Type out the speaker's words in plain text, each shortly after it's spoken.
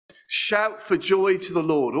Shout for joy to the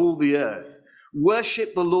Lord, all the earth.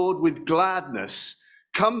 Worship the Lord with gladness.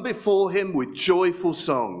 Come before him with joyful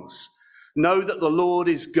songs. Know that the Lord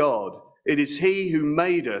is God. It is he who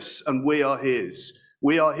made us, and we are his.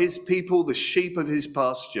 We are his people, the sheep of his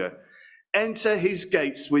pasture. Enter his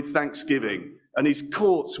gates with thanksgiving and his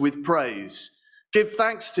courts with praise. Give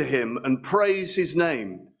thanks to him and praise his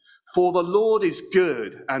name. For the Lord is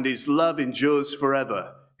good, and his love endures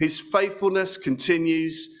forever. His faithfulness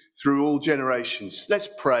continues through all generations. Let's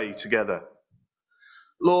pray together.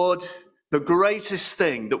 Lord, the greatest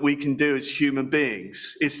thing that we can do as human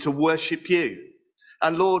beings is to worship you.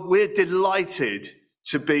 And Lord, we're delighted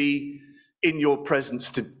to be in your presence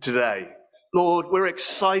today. Lord, we're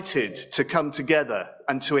excited to come together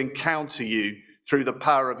and to encounter you through the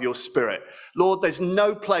power of your Spirit. Lord, there's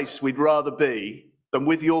no place we'd rather be than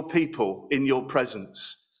with your people in your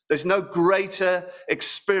presence. There's no greater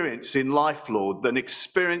experience in life, Lord, than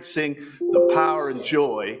experiencing the power and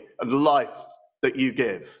joy and life that you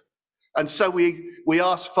give. And so we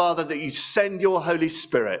ask, Father, that you send your Holy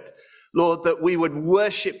Spirit, Lord, that we would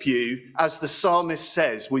worship you, as the psalmist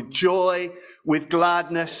says, with joy, with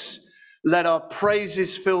gladness. Let our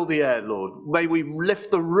praises fill the air, Lord. May we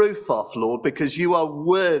lift the roof off, Lord, because you are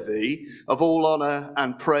worthy of all honor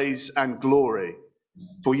and praise and glory.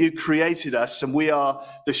 For you created us, and we are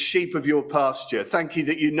the sheep of your pasture. Thank you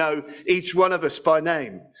that you know each one of us by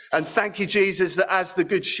name. And thank you, Jesus, that as the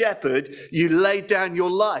good shepherd, you laid down your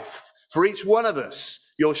life for each one of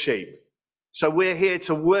us, your sheep. So we're here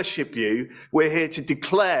to worship you. We're here to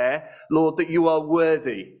declare, Lord, that you are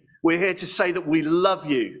worthy. We're here to say that we love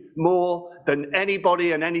you more than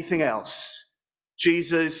anybody and anything else.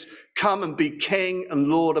 Jesus, come and be King and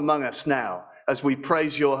Lord among us now as we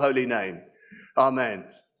praise your holy name. Amen.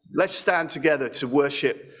 Let's stand together to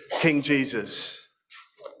worship King Jesus.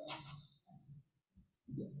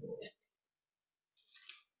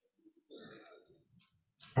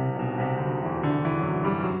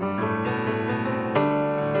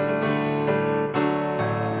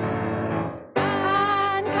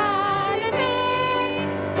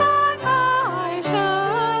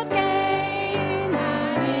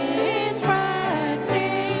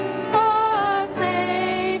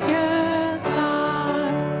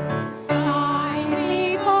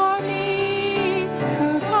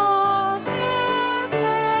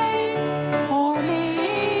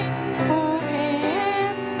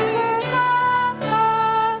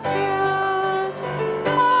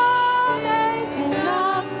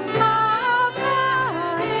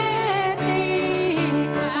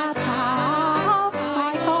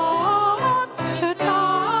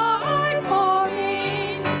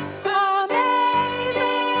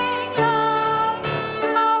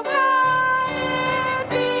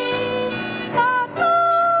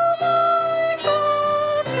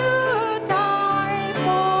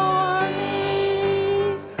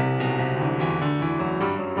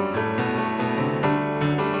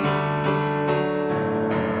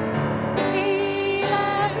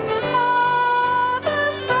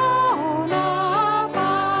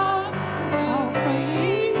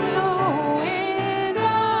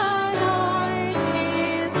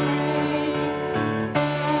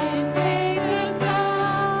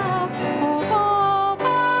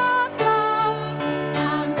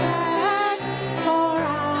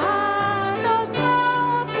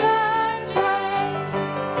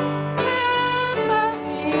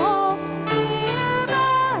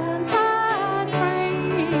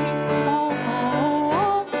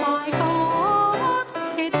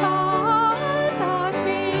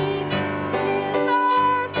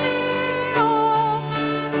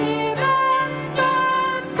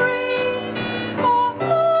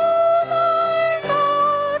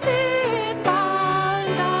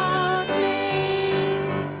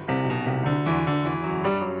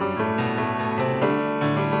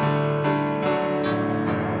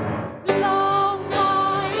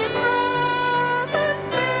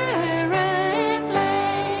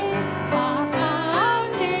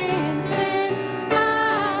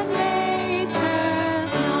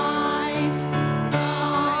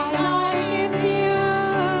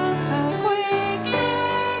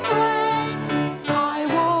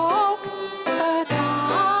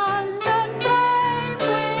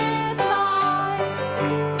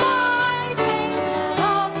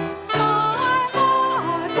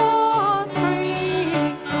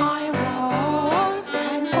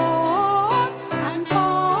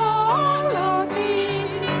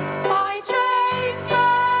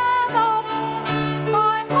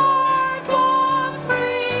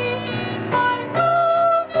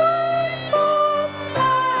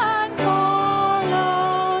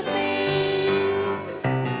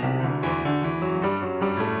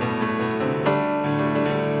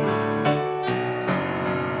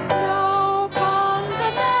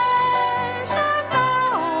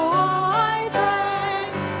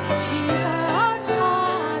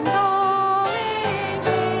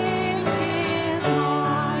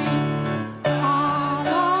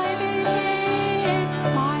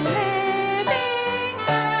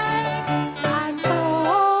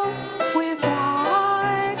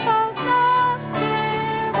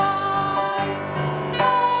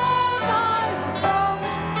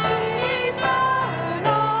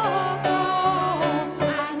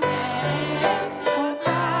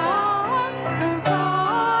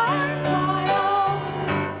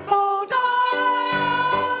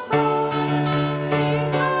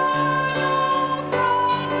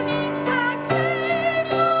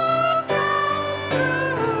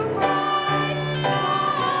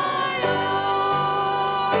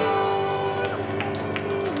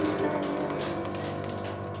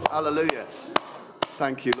 Hallelujah.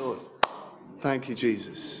 Thank you, Lord. Thank you,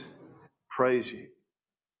 Jesus. Praise you.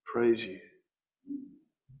 Praise you.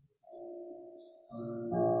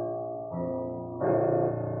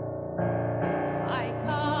 I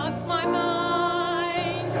cast my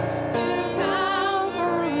mind to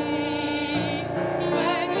Calvary,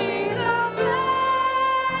 where Jesus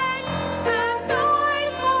bled and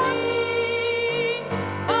died for me.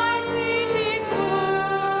 I see His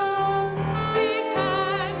wounds, His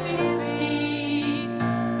hands, His feet,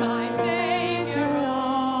 my Savior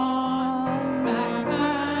on that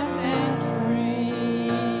cursed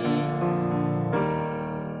tree.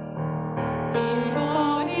 His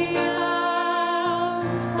body bound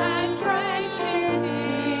and drenched in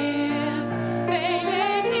tears, they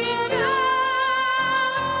laid Him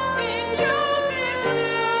down in Joseph's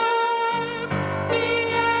tomb. The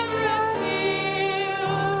entrance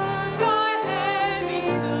sealed by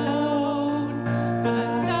heavy stone,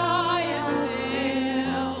 Messiah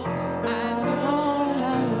still and all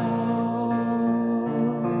alone.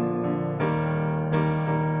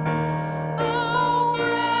 Oh,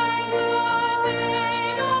 praise the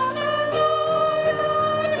name of the Lord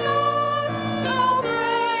our God. Oh,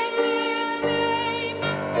 praise His name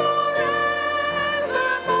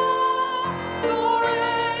forevermore. For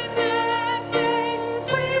endless days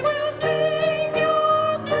we will sing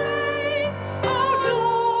Your praise, oh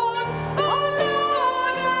Lord our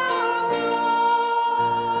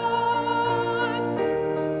God.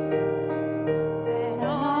 Then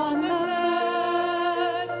on the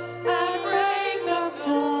third at break of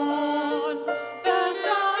dawn, the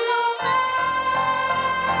Son of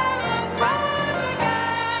Heaven rose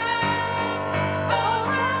again. Oh,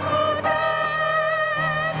 tremble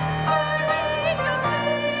death, hurry to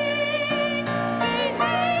sing. The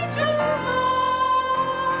angels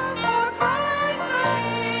roar for Christ the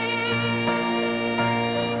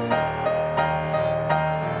King.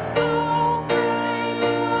 Oh, praise the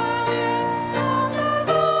name of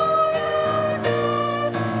the Lord our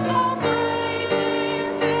God. Oh, praise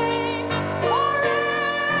His name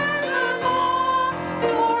forevermore.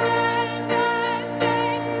 For endless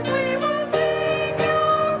days we will sing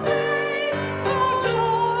Your praise, oh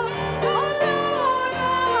Lord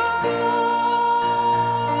our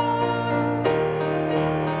God.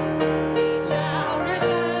 He shall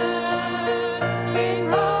return in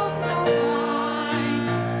robes of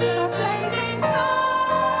light. The blazing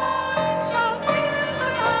sun shall pierce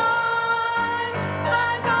the night,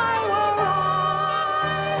 and I will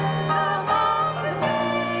rise among the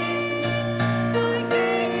saints. My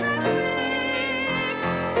gaze fixed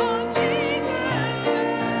on Jesus'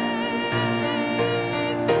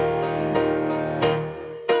 face.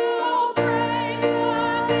 Oh, praise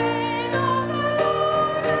the name of the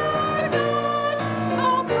Lord our God.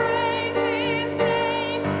 Oh, praise His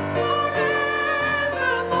name forevermore.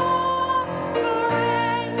 For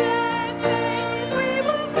endless days we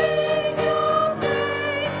will sing Your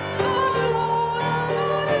praise, oh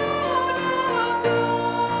Lord our God.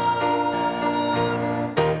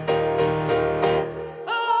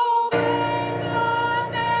 Oh, praise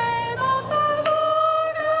the name of the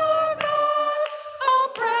Lord our God.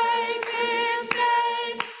 Oh, praise His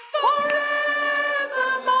name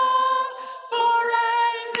forevermore. For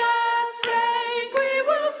endless days we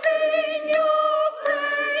will sing Your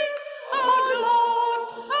praise, oh Lord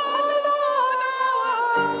our God.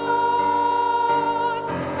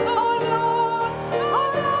 Oh Lord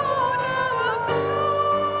our God.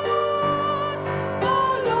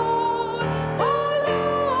 Oh Lord our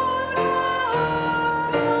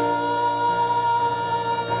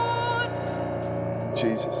God.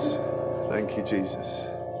 Jesus. Thank you, Jesus.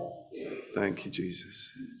 Thank you,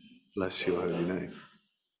 Jesus. Bless Your holy name.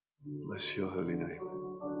 Bless Your holy name.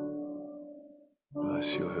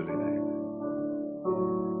 Bless Your holy name.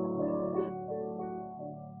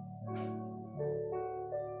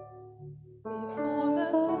 Before the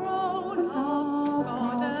throne of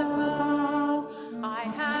God above, I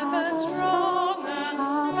have a strong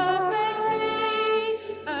and perfect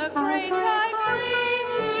plea, a great high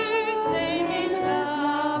priest whose name is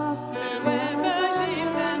love, whoever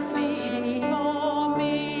lives and pleads for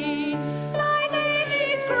me. My name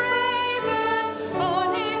is graven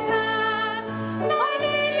on His hands, my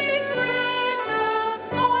name is graven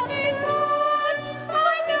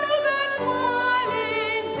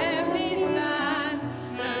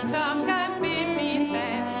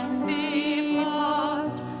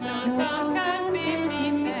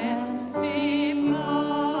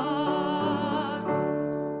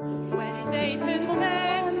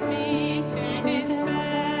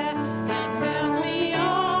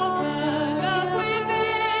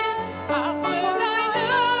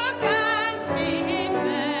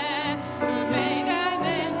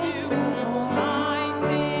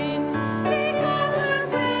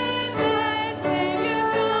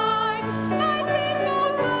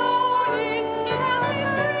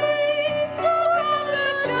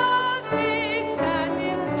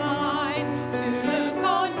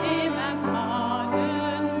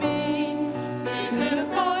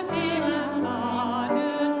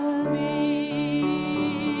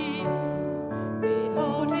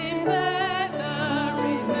declare the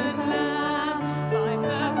risen Lamb, my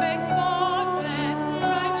perfect spotless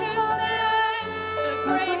righteousness, the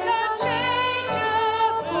great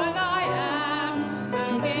unchangeable I am,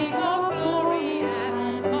 the King of glory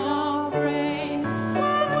and of grace.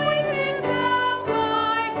 And with himself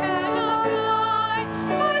I cannot die,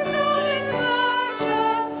 my soul is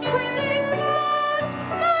purchased with his blood,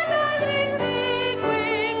 my life is hid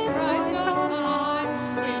with Christ on high,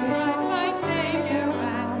 with Christ my Saviour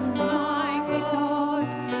and my God,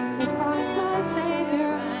 with Christ my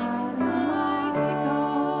Saviour and my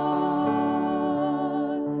God.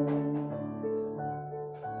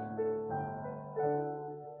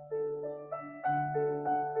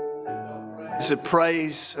 It's a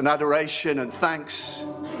praise and adoration and thanks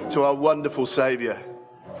to our wonderful Saviour.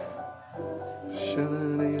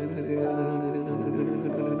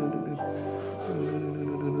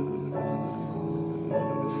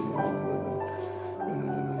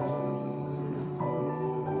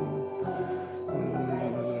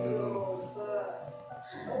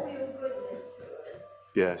 All your goodness to us,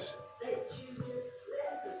 Yes, that you just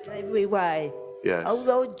bless us in every way. yes. Oh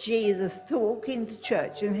Lord Jesus, to walk into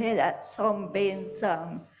church and hear that song being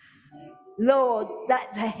sung. Lord,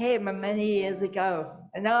 that's a hymn many years ago,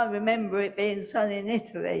 and I remember it being sung in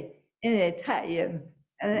Italy, in Italian,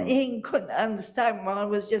 and Ian couldn't understand why I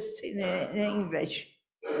was just singing it in English.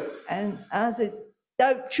 And I said,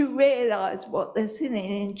 don't you realise what they're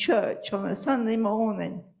singing in church on a Sunday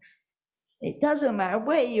morning? It doesn't matter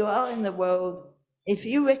where you are in the world. If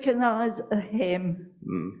you recognise a hymn,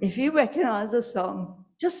 if you recognise a song,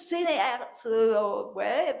 just sing it out to the Lord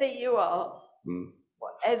wherever you are,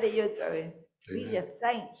 whatever you're doing. We just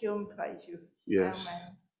thank you and praise you. Yes.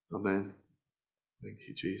 Amen. Amen. Thank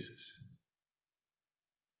you, Jesus.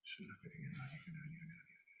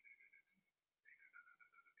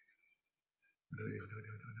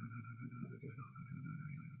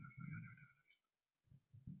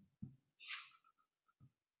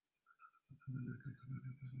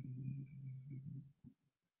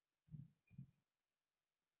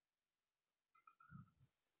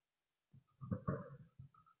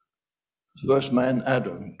 The first man,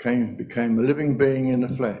 Adam, became a living being in the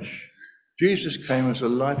flesh. Jesus came as a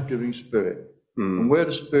life-giving spirit. And where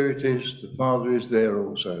the Spirit is, the Father is there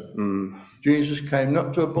also. Jesus came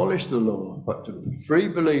not to abolish the law, but to free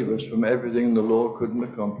believers from everything the law couldn't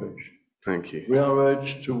accomplish. Thank you. We are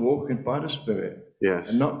urged to walk by the Spirit Yes.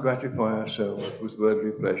 and not gratify ourselves with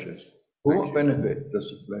worldly pleasures. For what benefit does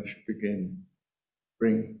the flesh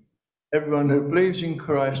bring? Everyone who believes in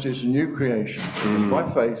Christ is a new creation. And by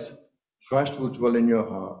faith, Christ will dwell in your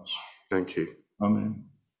hearts. Thank you. Amen.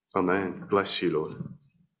 Amen. Bless you, Lord.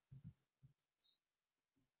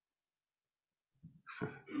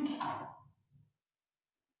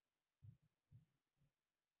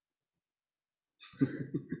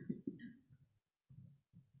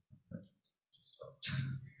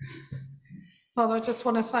 Father, I just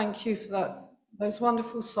want to thank you for those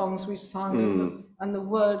wonderful songs we've sung and the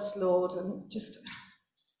words, Lord, and just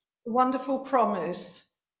the wonderful promise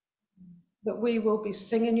that we will be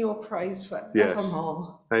singing your praise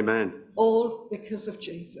forevermore. Amen. All because of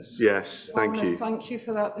Jesus. Yes. Thank I want you. to thank you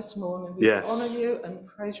for that this morning. We Yes. honour you and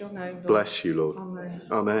praise your name, Lord. Bless you, Lord. Amen.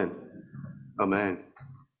 Amen. Amen.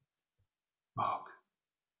 Mark.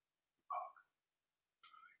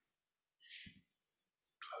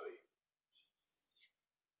 Chloe.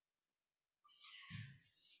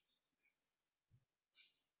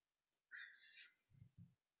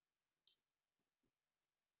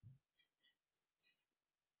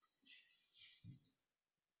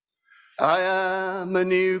 I am a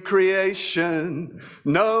new creation,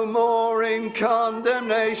 no more in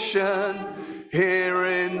condemnation. Here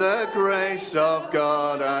in the grace of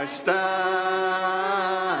God I stand.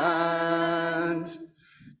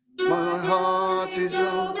 My heart is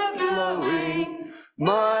overflowing,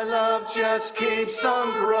 my love just keeps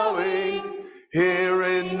on growing. Here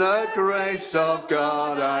in the grace of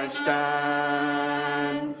God I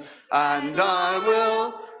stand. And I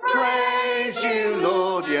will praise you,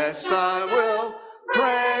 Lord, yes I will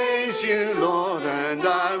praise you, Lord, and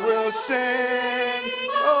I will sing.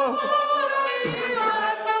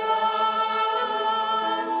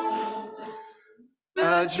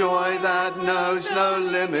 A joy that knows no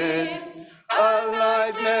limit,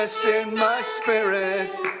 aliveness in my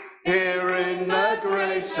spirit. Here in the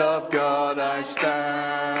grace of God I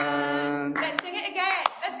stand. Let's sing it again.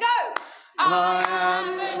 Let's go. I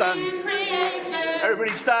am New stand. creation.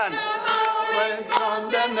 Everybody stand. When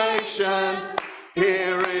condemnation,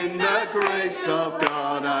 here in the grace of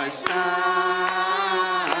God I stand.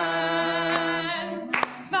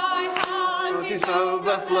 My heart is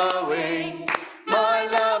overflowing. My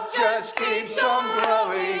love just keeps on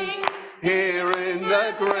growing. Here in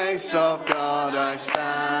the grace of God I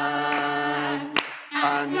stand.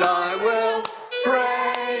 And I will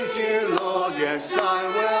praise you, Lord. Yes, I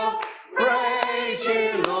will praise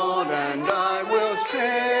you, Lord. And I will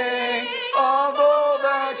sing of all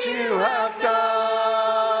that you have done.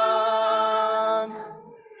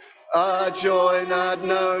 A joy that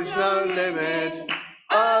knows no limit,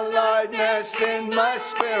 a lightness in my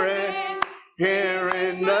spirit. Here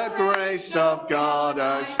in the grace of God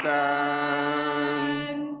I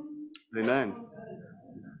stand. Amen.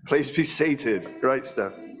 Please be seated. Great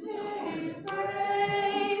stuff.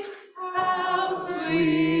 How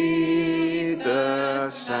Sweet the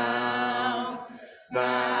sound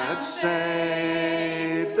that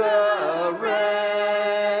saved a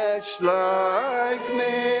wretch like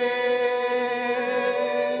me.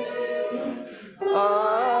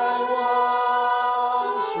 I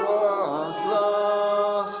once was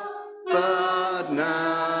lost, but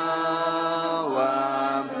now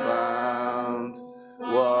am found.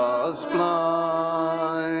 Was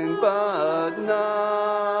blind, but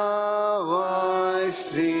now I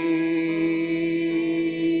see.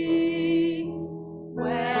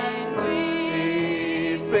 when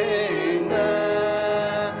We've been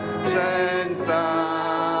there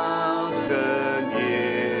 10,000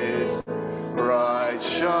 years, bright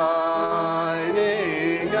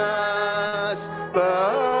shining as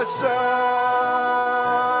the sun.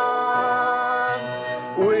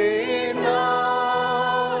 We've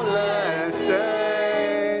no less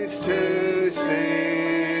days to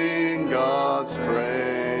sing God's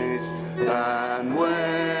praise than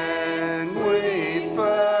when we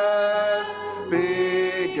first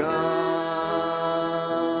begun.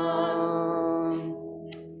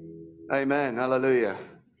 Amen. Hallelujah.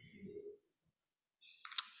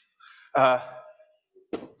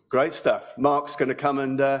 Great stuff. Mark's going to come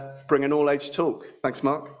and bring an all-age talk. Thanks,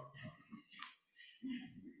 Mark.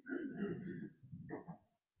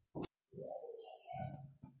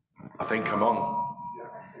 I think I'm on.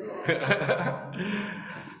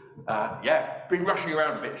 Yeah, been rushing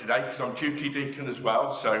around a bit today because I'm duty deacon as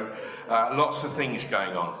well, so lots of things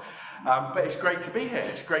going on. But it's great to be here.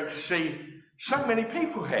 It's great to see so many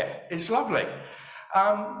people here. It's lovely.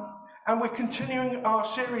 And we're continuing our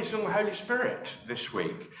series on the Holy Spirit this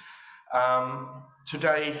week.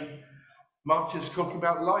 Today, Martin's talking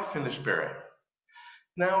about life in the Spirit.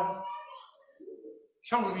 Now,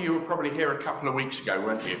 some of you were probably here a couple of weeks ago,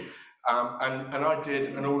 weren't you? And I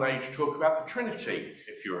did an all-age talk about the Trinity,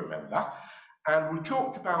 if you remember. And we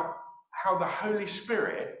talked about how the Holy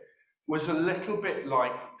Spirit was a little bit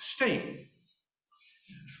like steam.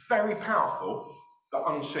 Very powerful, but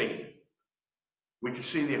unseen. We can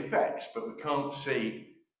see the effects, but we can't see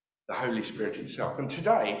the Holy Spirit himself. And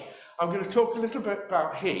today, I'm going to talk a little bit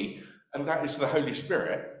about He, and that is the Holy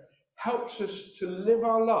Spirit, helps us to live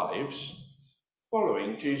our lives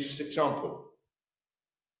following Jesus' example.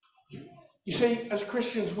 You see, as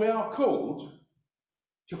Christians, we are called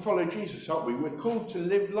to follow Jesus, aren't we? We're called to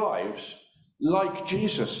live lives like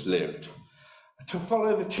Jesus lived, to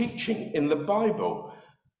follow the teaching in the Bible.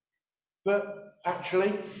 But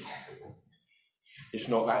actually, it's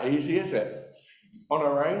not that easy, is it? On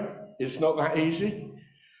our own, it's not that easy.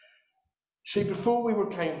 See, before we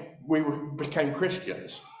became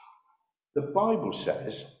Christians, the Bible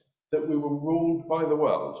says that we were ruled by the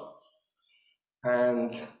world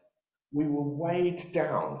and we were weighed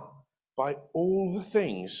down by all the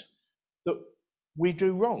things that we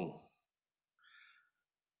do wrong.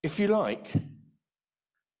 If you like,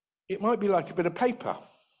 it might be like a bit of paper.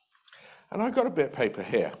 And I've got a bit of paper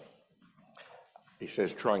here. He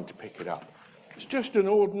says, trying to pick it up. It's just an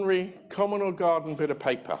ordinary common or garden bit of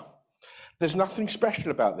paper. There's nothing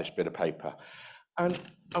special about this bit of paper. And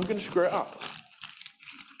I'm going to screw it up.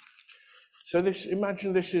 So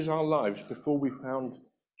imagine this is our lives before we found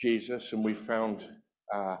Jesus and we found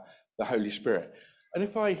the Holy Spirit. And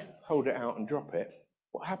if I hold it out and drop it,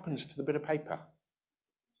 what happens to the bit of paper?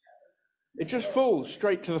 It just falls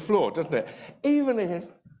straight to the floor, doesn't it? Even if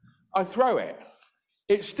I throw it,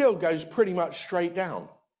 it still goes pretty much straight down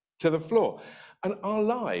to the floor. And our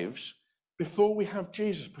lives, before we have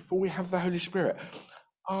Jesus, before we have the Holy Spirit,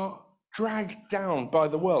 are dragged down by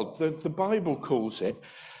the world. The Bible calls it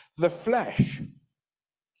the flesh.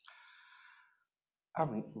 I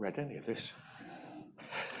haven't read any of this.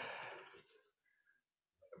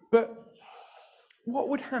 But what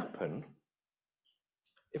would happen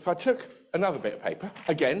if I took another bit of paper,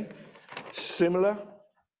 again, similar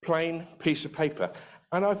plain piece of paper,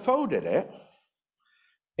 and I folded it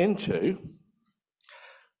into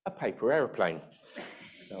a paper aeroplane.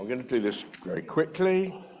 Now we're going to do this very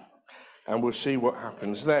quickly, and we'll see what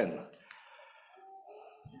happens then.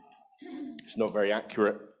 It's not very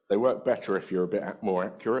accurate. They work better if you're a bit more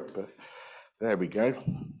accurate, but there we go.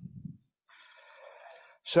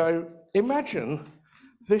 So imagine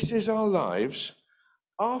this is our lives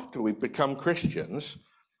after we've become Christians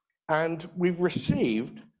and we've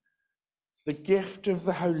received the gift of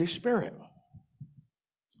the Holy Spirit.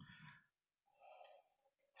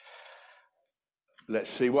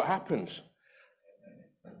 Let's see what happens.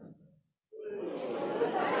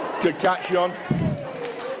 Good catch, John.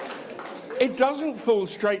 It doesn't fall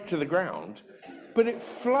straight to the ground, but it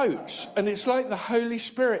floats, and it's like the Holy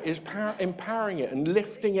Spirit is empowering it and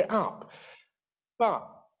lifting it up. But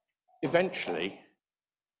eventually,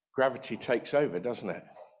 gravity takes over, doesn't it?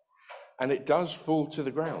 And it does fall to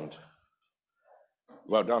the ground.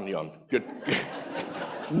 Well done, Jon. Good.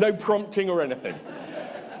 No prompting or anything.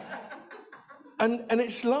 And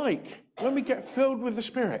it's like, when we get filled with the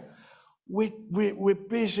Spirit, we're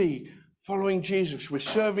busy following Jesus. We're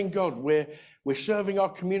serving God. We're serving our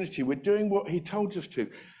community. We're doing what he told us to.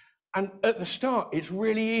 And at the start, it's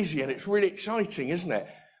really easy and it's really exciting, isn't it?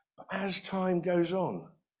 But as time goes on,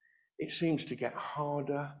 it seems to get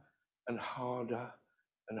harder and harder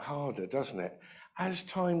and harder, doesn't it? As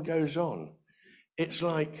time goes on, it's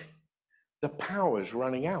like the power's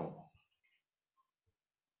running out.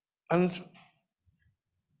 And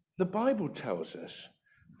the Bible tells us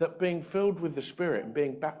that being filled with the Spirit and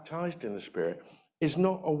being baptized in the Spirit is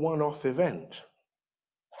not a one-off event.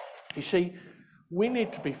 You see, we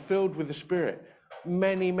need to be filled with the Spirit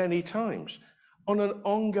many, many times on an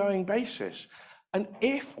ongoing basis. And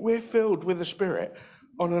if we're filled with the Spirit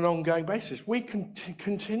on an ongoing basis, we can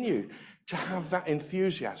continue to have that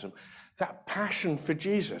enthusiasm, that passion for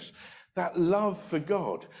Jesus, that love for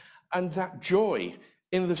God, and that joy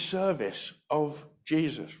in the service of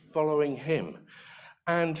Jesus, following him.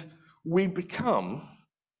 And we become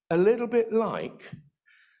a little bit like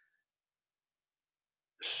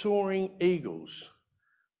soaring eagles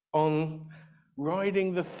on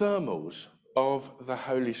riding the thermals of the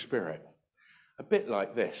Holy Spirit. A bit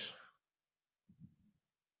like this.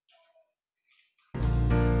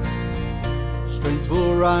 Strength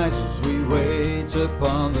will rise as we wait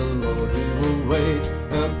upon the Lord. We will wait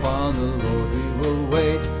upon the Lord. We will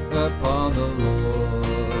wait upon the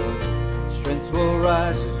Lord. Strength will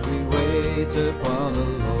rise as we wait upon the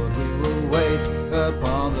Lord. We will wait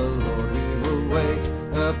upon the Lord. We will wait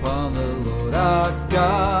upon the Lord. Our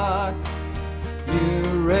God,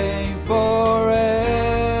 you reign forever.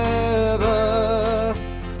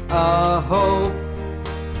 Our hope,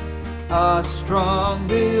 our strong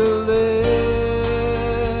deliverer.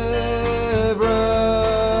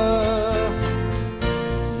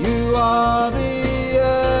 You are the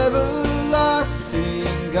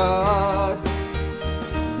everlasting God,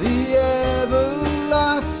 the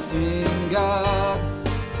everlasting God.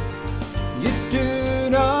 You do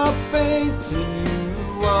not faint and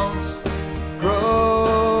you won't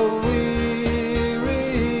grow weary.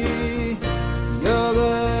 You're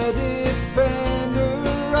the defender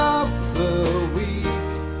of the weak.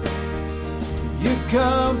 You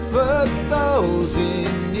comfort those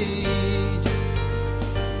in need.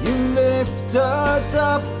 You lift us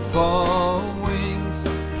up on wings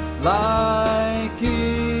like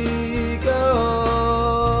eagles.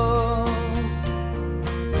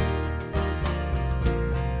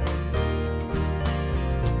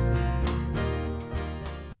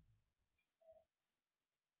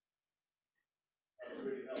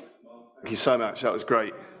 Thank you so much. That was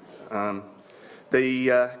great. Can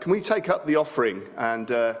we take up the offering? And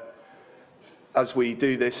as we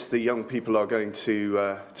do this, the young people are going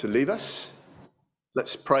to leave us.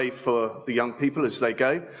 Let's pray for the young people as they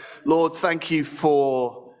go. Lord, thank you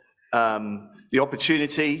for the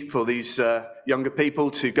opportunity for these younger people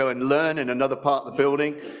to go and learn in another part of the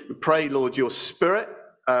building. We pray, Lord, your Spirit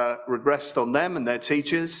would rest on them and their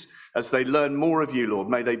teachers as they learn more of you, Lord.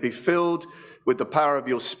 May they be filled with the power of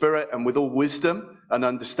your Spirit and with all wisdom and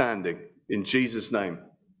understanding. In Jesus' name,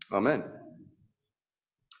 amen.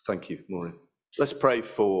 Thank you, Maureen. Let's pray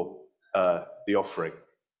for the offering.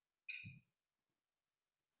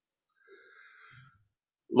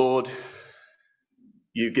 Lord,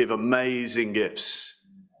 you give amazing gifts.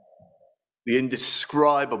 The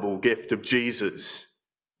indescribable gift of Jesus,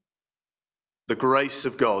 the grace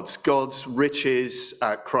of God's riches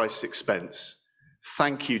at Christ's expense.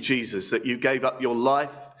 Thank you, Jesus, that you gave up your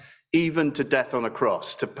life, even to death on a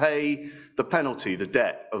cross, to pay the penalty, the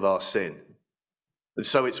debt of our sin. And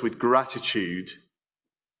so it's with gratitude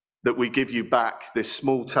that we give you back this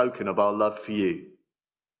small token of our love for you.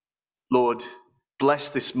 Lord, bless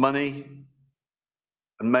this money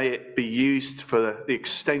and may it be used for the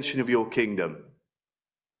extension of your kingdom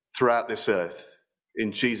throughout this earth.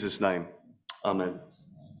 In Jesus' name, amen.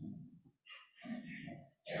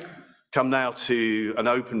 Come now to an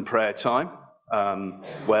open prayer time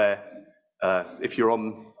where if you're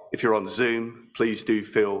on Zoom, please do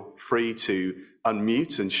feel free to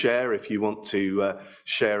unmute and share if you want to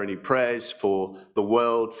share any prayers for the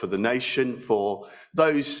world, for the nation, for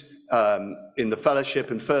those in the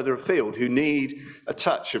fellowship and further afield who need a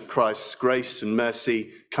touch of Christ's grace and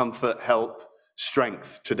mercy, comfort, help,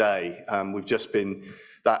 strength today. We've just been,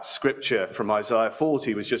 that scripture from Isaiah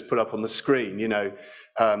 40 was just put up on the screen. You know,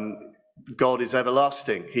 God is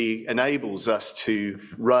everlasting. He enables us to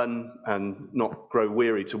run and not grow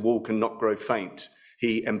weary, to walk and not grow faint.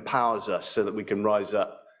 He empowers us so that we can rise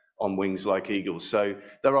up on wings like eagles. So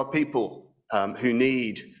there are people who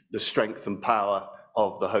need the strength and power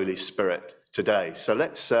of the Holy Spirit today. So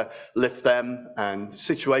let's lift them and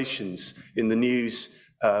situations in the news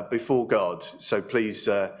before God. So please,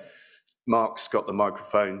 Mark's got the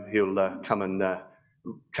microphone. He'll come and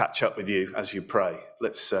catch up with you as you pray.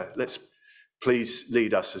 Let's please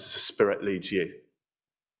lead us as the Spirit leads you.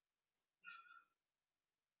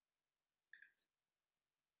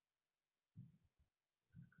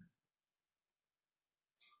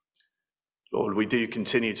 Lord, we do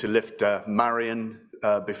continue to lift Marion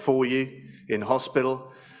before you in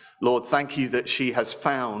hospital. Lord, thank you that she has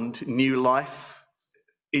found new life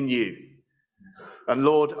in you. And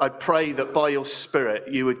Lord, I pray that by your Spirit,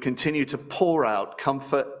 you would continue to pour out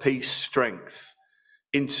comfort, peace, strength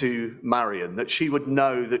into Marion, that she would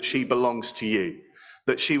know that she belongs to you,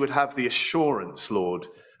 that she would have the assurance, Lord,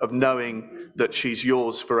 of knowing that she's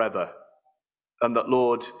yours forever. And that,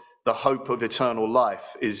 Lord, the hope of eternal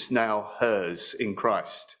life is now hers in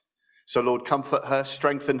Christ. So, Lord, comfort her,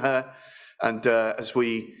 strengthen her. And as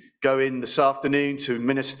we go in this afternoon to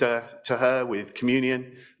minister to her with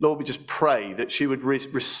communion, Lord, we just pray that she would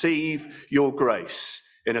receive your grace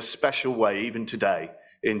in a special way, even today.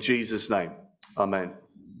 In Jesus' name, amen.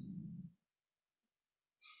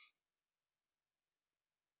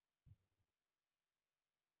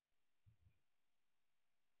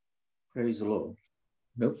 Praise the Lord.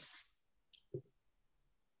 Nope.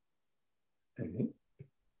 Okay.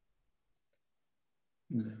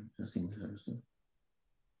 No, nothing.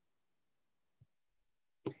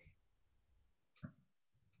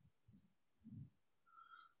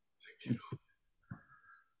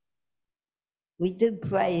 We do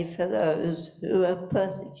pray for those who are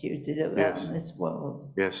persecuted around Yes. this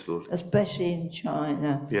world, Yes, Lord. especially in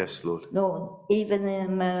China. Yes, Lord. Lord, even in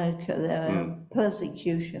America, there are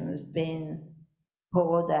persecutions being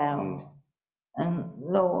poured out. And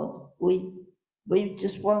Lord, we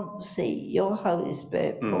just want to see your Holy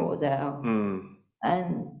Spirit poured out.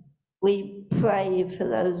 And we pray for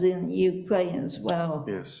those in Ukraine as well,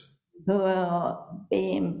 Yes. who are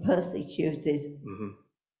being persecuted.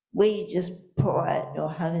 We just pour out your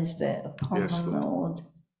Holy Spirit upon Yes, them, Lord. Lord.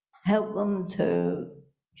 Help them to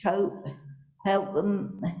cope. Help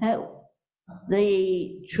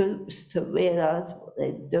the troops to realize what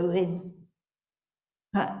they're doing.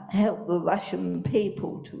 Help the Russian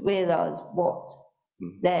people to realize what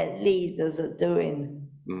their leaders are doing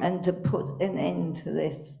and to put an end to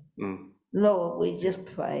this. Lord, we just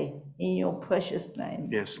pray in your precious name.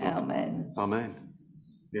 Yes, Lord. Amen. Amen.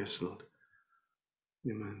 Yes, Lord.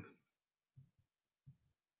 Amen.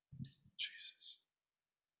 Jesus.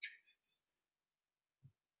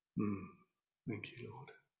 Thank you,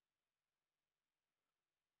 Lord.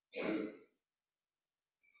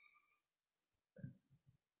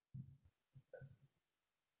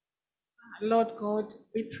 Lord God,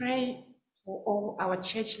 we pray for all our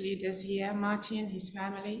church leaders here, Martin, his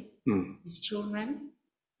family, his children,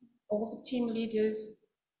 all the team leaders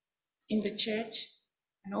in the church,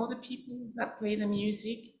 and all the people that play the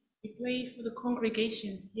music. We pray for the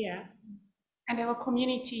congregation here and our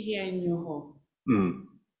community here in New Hope.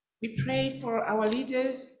 We pray for our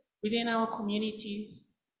leaders within our communities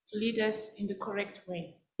to lead us in the correct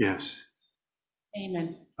way. Yes.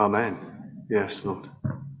 Amen. Amen. Yes, Lord.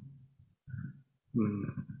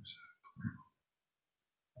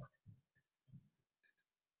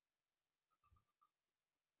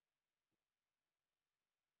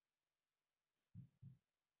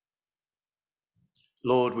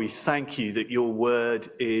 Lord, we thank you that your word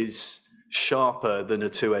is sharper than a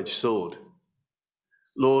two-edged sword.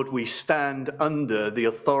 Lord, we stand under the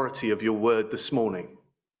authority of your word this morning.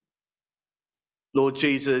 Lord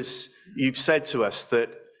Jesus, you've said to us that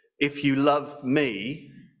if you love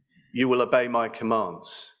me, you will obey my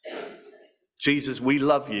commands. Jesus, we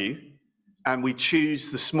love you and we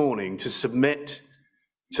choose this morning to submit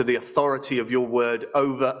to the authority of your word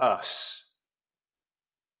over us.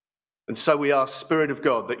 And so we ask, Spirit of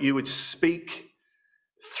God, that you would speak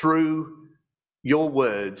through your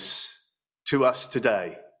words to us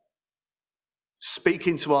today. Speak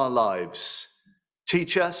into our lives.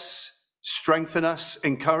 Teach us, strengthen us,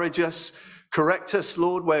 encourage us, correct us,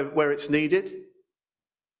 Lord, where it's needed.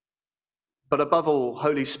 But above all,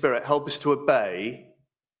 Holy Spirit, help us to obey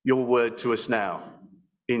your word to us now.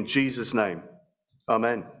 In Jesus' name,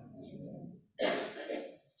 amen.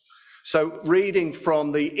 So, reading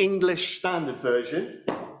from the English Standard Version,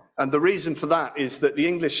 and the reason for that is that the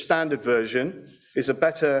English Standard Version is a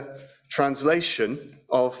better translation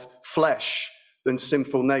of flesh than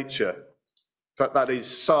sinful nature. In fact, that is,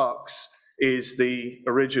 sarx is the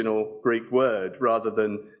original Greek word rather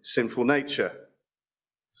than sinful nature.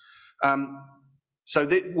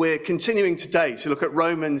 We're continuing today to look at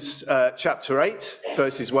Romans chapter 8,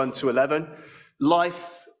 verses 1 to 11,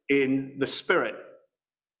 life in the Spirit.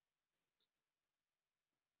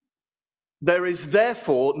 There is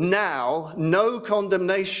therefore now no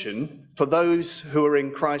condemnation for those who are in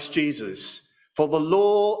Christ Jesus. For the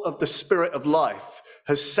law of the Spirit of life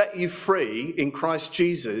has set you free in Christ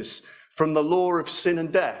Jesus from the law of sin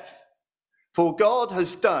and death. For God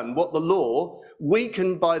has done what the law,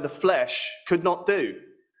 weakened by the flesh, could not do,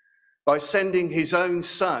 by sending his own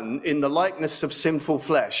Son in the likeness of sinful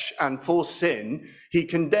flesh, and for sin, he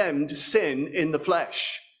condemned sin in the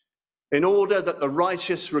flesh, in order that the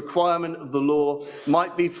righteous requirement of the law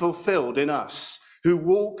might be fulfilled in us, who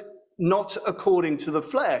walk not according to the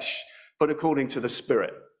flesh, but according to the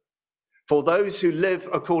Spirit. For those who live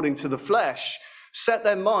according to the flesh set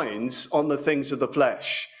their minds on the things of the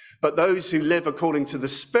flesh, but those who live according to the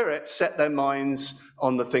Spirit set their minds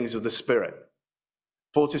on the things of the Spirit.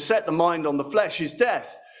 For to set the mind on the flesh is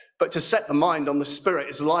death, but to set the mind on the Spirit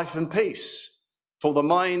is life and peace. For the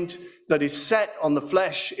mind that is set on the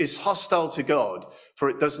flesh is hostile to God, for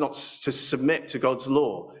it does not submit to God's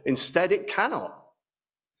law. Instead, it cannot.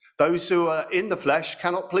 Those who are in the flesh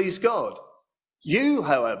cannot please God. You,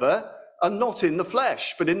 however, are not in the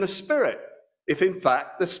flesh, but in the Spirit, if in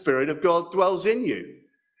fact the Spirit of God dwells in you.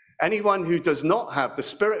 Anyone who does not have the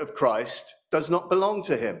Spirit of Christ does not belong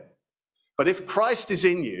to him. But if Christ is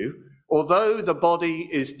in you, although the body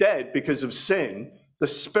is dead because of sin, the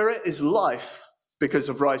Spirit is life because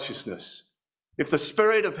of righteousness. If the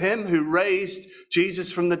Spirit of him who raised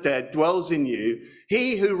Jesus from the dead dwells in you,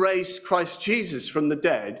 he who raised Christ Jesus from the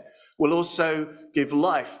dead will also give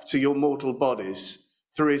life to your mortal bodies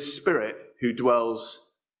through his Spirit who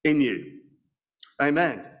dwells in you.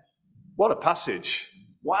 Amen. What a passage.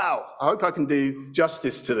 Wow. I hope I can do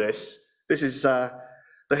justice to this. This is the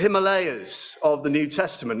Himalayas of the New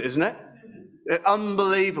Testament, isn't it?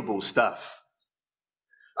 Unbelievable stuff.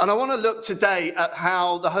 And I want to look today at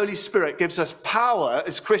how the Holy Spirit gives us power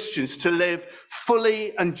as Christians to live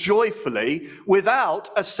fully and joyfully without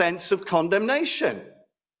a sense of condemnation.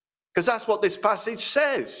 Because that's what this passage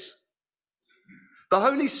says. The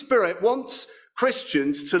Holy Spirit wants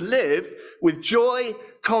Christians to live with joy,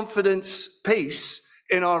 confidence, peace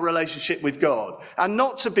in our relationship with God, and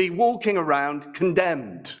not to be walking around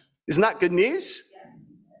condemned. Isn't that good news?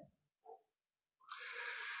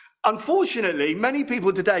 Unfortunately, many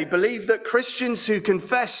people today believe that Christians who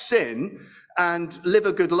confess sin and live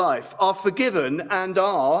a good life are forgiven and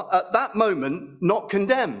are, at that moment, not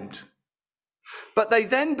condemned. But they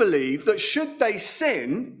then believe that should they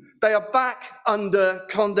sin, they are back under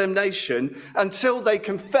condemnation until they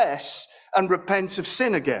confess and repent of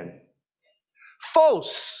sin again.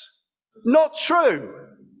 False. Not true.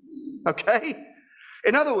 Okay?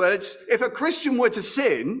 In other words, if a Christian were to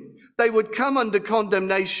sin, they would come under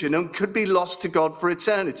condemnation and could be lost to God for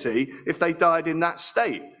eternity if they died in that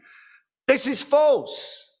state. This is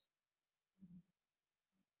false.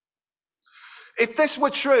 If this were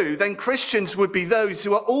true, then Christians would be those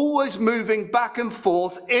who are always moving back and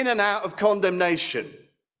forth in and out of condemnation.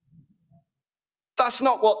 That's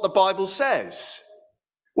not what the Bible says.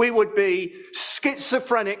 We would be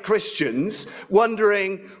schizophrenic Christians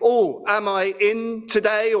wondering, am I in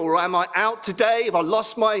today or am I out today? Have I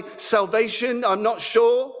lost my salvation? I'm not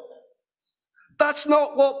sure. That's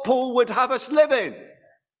not what Paul would have us live in.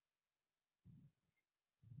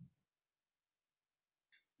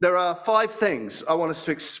 There are 5 things I want us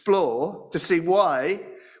to explore to see why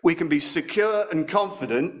we can be secure and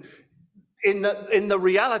confident in the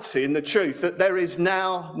reality, in the truth, that there is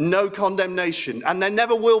now no condemnation and there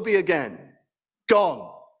never will be again. Gone.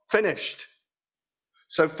 Finished.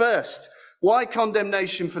 So first, why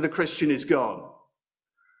condemnation for the Christian is gone.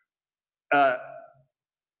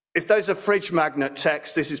 If there's a fridge magnet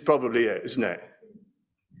text, this is probably it, isn't it?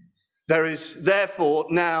 There is therefore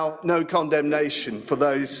now no condemnation for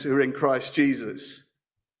those who are in Christ Jesus.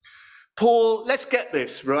 Paul, let's get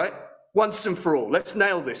this, right? Once and for all, let's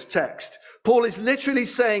nail this text. Paul is literally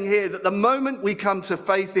saying here that the moment we come to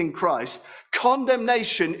faith in Christ,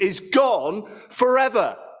 condemnation is gone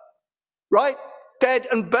forever, right? Dead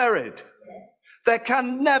and buried. There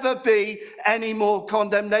can never be any more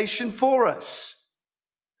condemnation for us.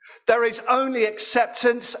 There is only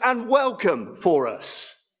acceptance and welcome for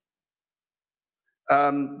us.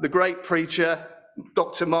 The great preacher,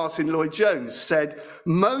 Dr. Martin Lloyd-Jones, said,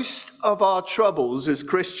 most of our troubles as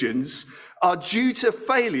Christians are due to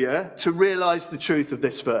failure to realize the truth of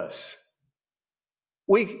this verse.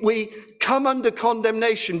 We come under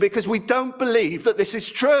condemnation because we don't believe that this is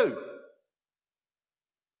true.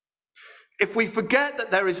 If we forget that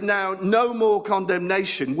there is now no more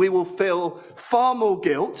condemnation, we will feel far more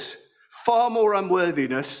guilt, far more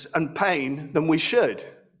unworthiness and pain than we should.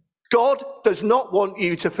 God does not want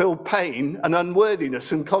you to feel pain and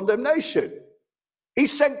unworthiness and condemnation. He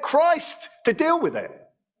sent Christ to deal with it.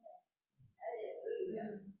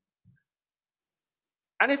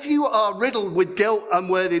 And if you are riddled with guilt,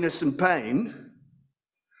 unworthiness and pain,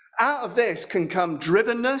 out of this can come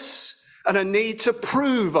drivenness and a need to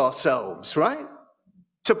prove ourselves, right?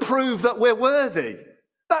 To prove that we're worthy.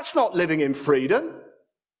 That's not living in freedom.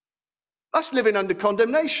 That's living under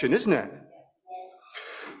condemnation, isn't it?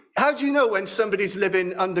 How do you know when somebody's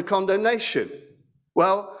living under condemnation?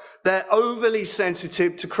 Well, they're overly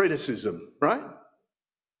sensitive to criticism, right?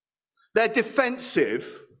 They're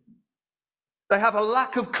defensive. They have a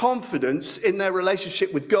lack of confidence in their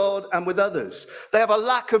relationship with God and with others. They have a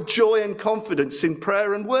lack of joy and confidence in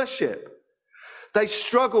prayer and worship. They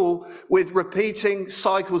struggle with repeating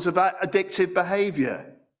cycles of addictive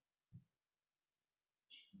behavior.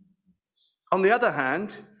 On the other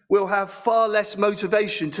hand, we'll have far less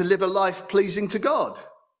motivation to live a life pleasing to God.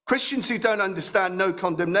 Christians who don't understand no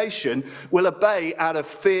condemnation will obey out of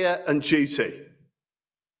fear and duty.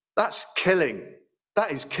 That's killing.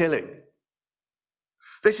 That is killing.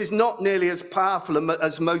 This is not nearly as powerful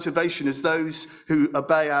as motivation as those who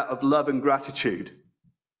obey out of love and gratitude.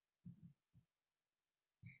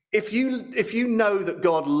 If you know that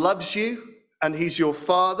God loves you and he's your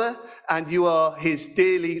father and you are his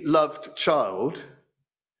dearly loved child,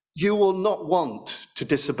 you will not want to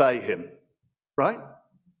disobey him, right?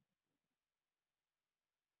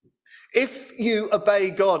 If you obey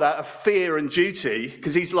God out of fear and duty,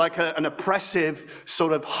 because he's like an oppressive,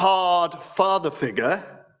 sort of hard father figure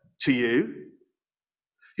to you,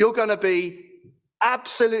 you're going to be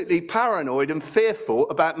absolutely paranoid and fearful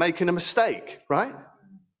about making a mistake, right?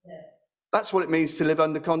 That's what it means to live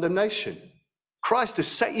under condemnation. Christ has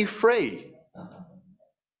set you free.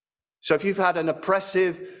 So if you've had an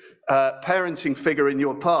oppressive parenting figure in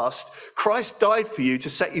your past, Christ died for you to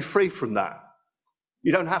set you free from that.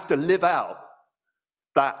 You don't have to live out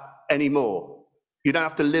that anymore. You don't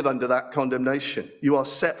have to live under that condemnation. You are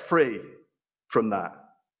set free from that.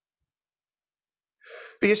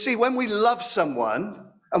 But you see, when we love someone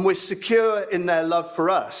and we're secure in their love for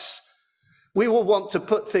us, we will want to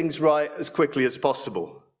put things right as quickly as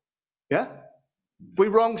possible. Yeah? If we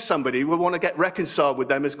wrong somebody, we want to get reconciled with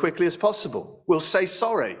them as quickly as possible. We'll say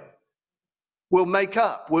sorry. We'll make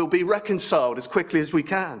up. We'll be reconciled as quickly as we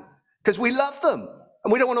can because we love them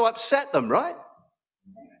and we don't want to upset them, right?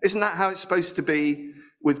 Isn't that how it's supposed to be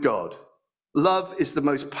with God? Love is the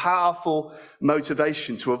most powerful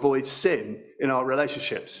motivation to avoid sin in our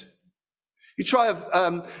relationships. You try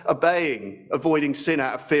avoiding sin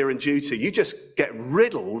out of fear and duty, you just get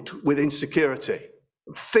riddled with insecurity,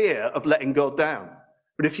 fear of letting God down.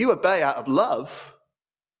 But if you obey out of love,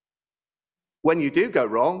 when you do go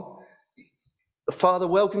wrong, the Father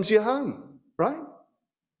welcomes you home, right?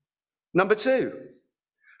 Number 2,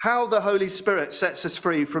 how the Holy Spirit sets us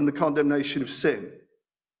free from the condemnation of sin.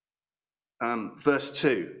 Verse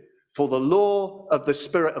 2, for the law of the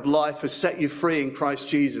Spirit of life has set you free in Christ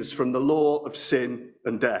Jesus from the law of sin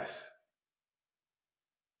and death.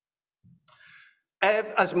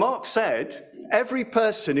 As Mark said, every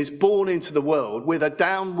person is born into the world with a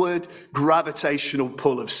downward gravitational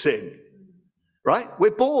pull of sin, right?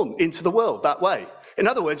 We're born into the world that way. In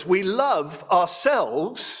other words, we love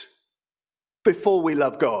ourselves before we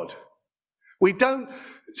love God. We don't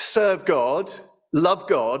serve God, love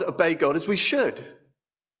God, obey God as we should.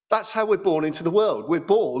 That's how we're born into the world. We're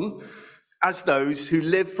born as those who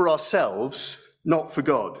live for ourselves, not for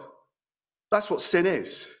God. That's what sin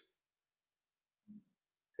is.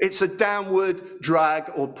 It's a downward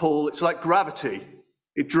drag or pull. It's like gravity.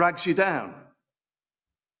 It drags you down.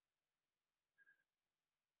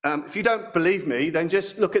 If you don't believe me, then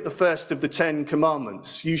just look at the first of the 10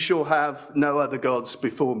 commandments. You shall have no other gods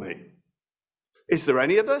before me. Is there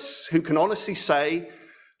any of us who can honestly say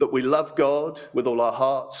that we love God with all our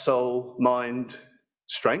heart, soul, mind,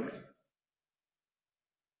 strength?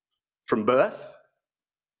 From birth?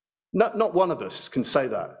 Not one of us can say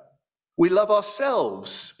that. We love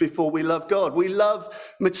ourselves before we love God. We love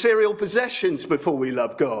material possessions before we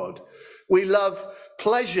love God. We love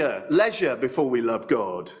pleasure, leisure before we love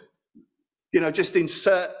God. Just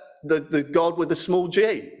insert the God with a small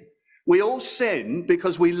g. We all sin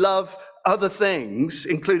because we love other things,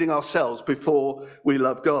 including ourselves, before we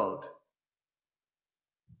love God.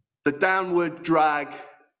 The downward drag,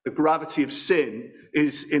 the gravity of sin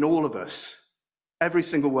is in all of us, every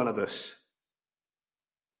single one of us.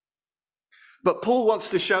 But Paul wants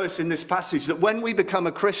to show us in this passage that when we become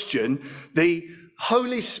a Christian, the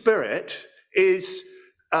Holy Spirit is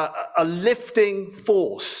a lifting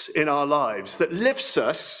force in our lives that lifts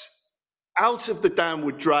us out of the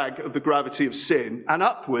downward drag of the gravity of sin and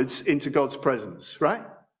upwards into God's presence, right?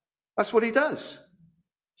 That's what he does.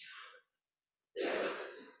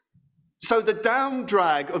 So the down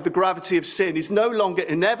drag of the gravity of sin is no longer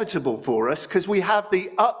inevitable for us because we have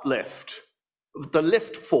the uplift, the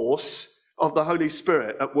lift force of the Holy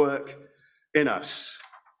Spirit at work in us.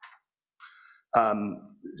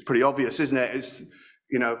 It's pretty obvious, isn't it? It's,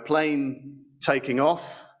 plane taking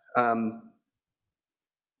off.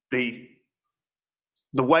 The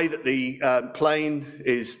way that the plane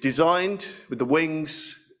is designed with the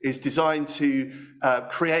wings is designed to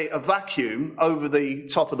create a vacuum over the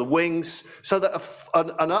top of the wings so that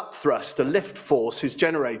an upthrust, a lift force is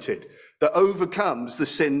generated that overcomes the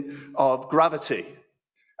sin of gravity.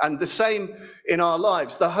 And the same in our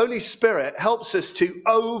lives. The Holy Spirit helps us to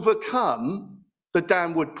overcome the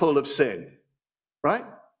downward pull of sin, right?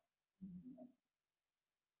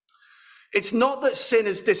 It's not that sin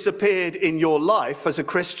has disappeared in your life as a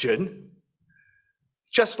Christian,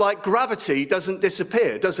 just like gravity doesn't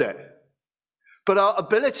disappear, does it? But our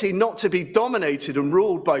ability not to be dominated and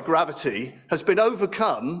ruled by gravity has been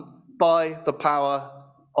overcome by the power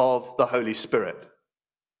of the Holy Spirit.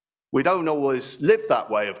 We don't always live that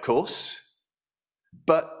way, of course,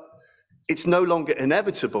 but it's no longer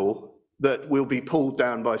inevitable that we'll be pulled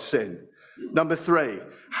down by sin. Number 3,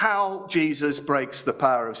 how Jesus breaks the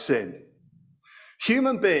power of sin.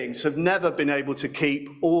 Human beings have never been able to keep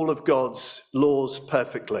all of God's laws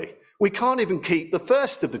perfectly. We can't even keep the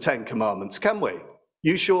first of the 10 commandments, can we?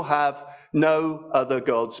 You shall have no other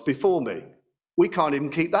gods before me. We can't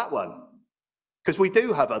even keep that one because we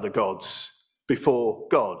do have other gods before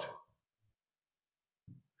God.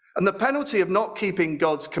 And the penalty of not keeping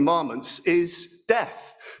God's commandments is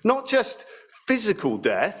death, not just physical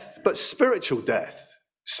death, but spiritual death.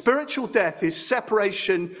 Spiritual death is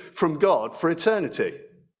separation from God for eternity.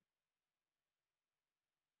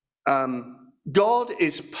 God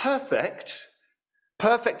is perfect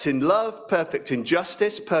in love, perfect in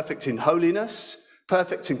justice, perfect in holiness,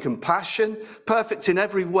 perfect in compassion, perfect in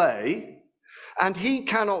every way, and he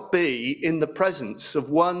cannot be in the presence of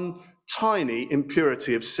one tiny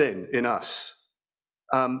impurity of sin in us.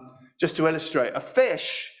 Just to illustrate, a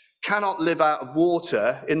fish cannot live out of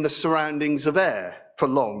water in the surroundings of air for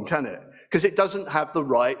long, can it? Because it doesn't have the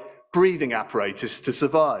right breathing apparatus to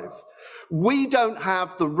survive. We don't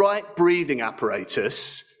have the right breathing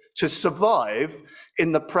apparatus to survive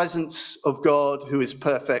in the presence of God who is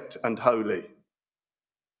perfect and holy.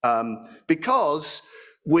 Because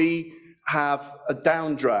we have a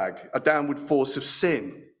downward force of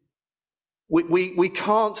sin. We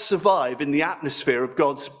can't survive in the atmosphere of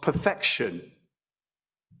God's perfection.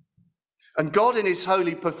 And God in his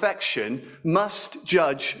holy perfection must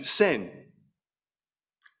judge sin.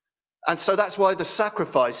 And so that's why the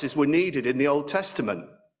sacrifices were needed in the Old Testament.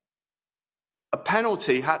 A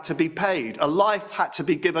penalty had to be paid, a life had to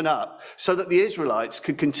be given up so that the Israelites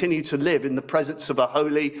could continue to live in the presence of a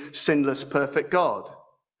holy, sinless, perfect God.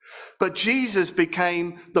 But Jesus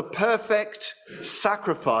became the perfect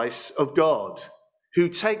sacrifice of God, who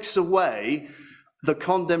takes away the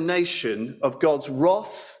condemnation of God's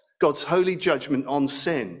wrath, God's holy judgment on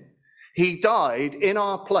sin. He died in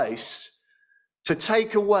our place to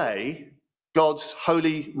take away God's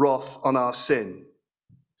holy wrath on our sin.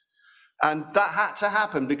 And that had to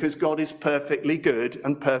happen because God is perfectly good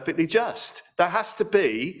and perfectly just. There has to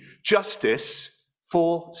be justice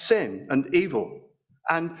for sin and evil.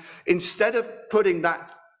 And instead of putting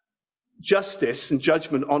that justice and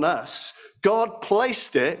judgment on us, God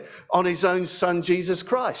placed it on his own son, Jesus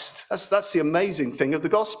Christ. That's the amazing thing of the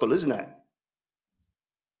gospel, isn't it?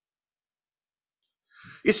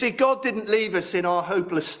 You see, God didn't leave us in our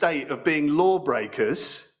hopeless state of being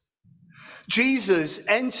lawbreakers. Jesus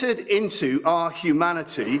entered into our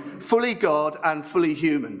humanity, fully God and fully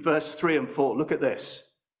human. Verse 3 and 4, look at this.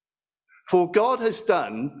 For God has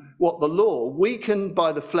done what the law, weakened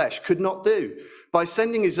by the flesh, could not do. By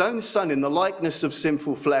sending his own Son in the likeness of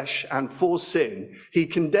sinful flesh, and for sin, he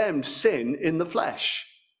condemned sin in the flesh,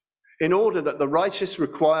 in order that the righteous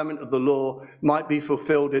requirement of the law might be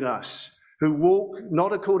fulfilled in us, who walk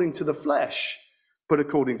not according to the flesh, but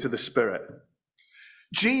according to the Spirit.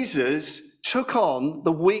 Jesus took on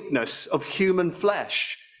the weakness of human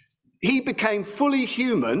flesh. He became fully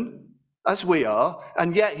human, as we are,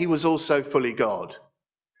 and yet he was also fully God.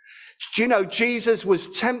 Do you know, Jesus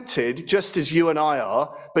was tempted just as you and I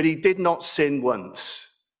are, but he did not sin once.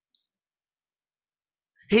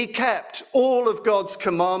 He kept all of God's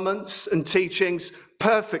commandments and teachings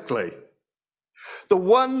perfectly. The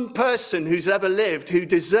one person who's ever lived who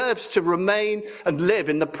deserves to remain and live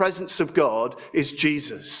in the presence of God is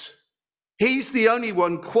Jesus. He's the only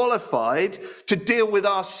one qualified to deal with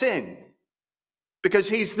our sin, because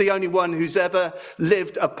he's the only one who's ever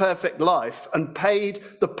lived a perfect life and paid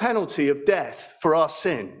the penalty of death for our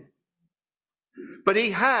sin. But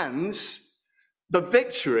he hands the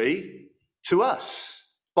victory to us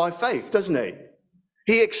by faith, doesn't he?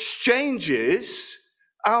 He exchanges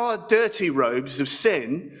our dirty robes of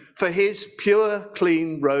sin for his pure,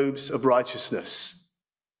 clean robes of righteousness.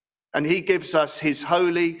 And he gives us his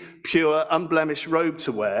holy, pure, unblemished robe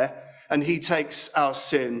to wear, and he takes our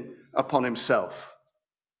sin upon himself.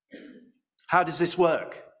 How does this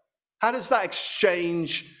work? How does that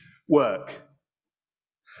exchange work?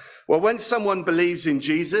 Well, when someone believes in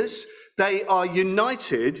Jesus, they are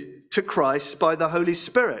united to Christ by the Holy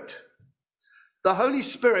Spirit. The Holy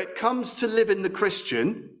Spirit comes to live in the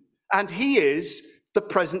Christian, and he is the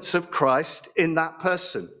presence of Christ in that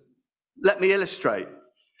person. Let me illustrate.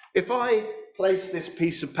 If I place this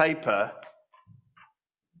piece of paper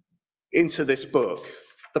into this book,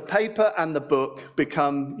 the paper and the book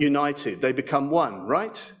become united. They become one,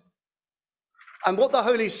 right? And what the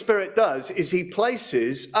Holy Spirit does is he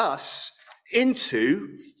places us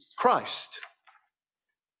into Christ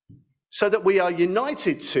so that we are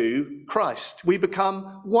united to Christ. We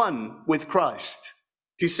become one with Christ.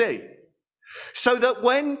 Do you see? So that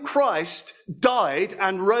when Christ died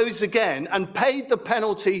and rose again and paid the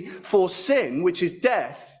penalty for sin, which is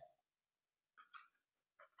death,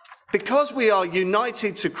 because we are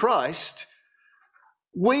united to Christ,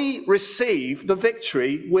 we receive the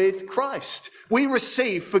victory with Christ. We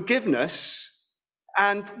receive forgiveness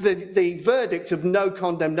and the verdict of no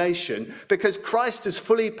condemnation, because Christ has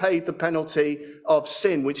fully paid the penalty of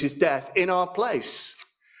sin, which is death, in our place.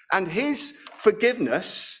 And his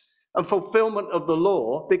forgiveness and fulfillment of the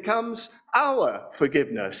law becomes our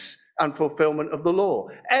forgiveness and fulfillment of the law.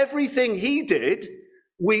 Everything he did,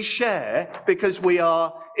 we share because we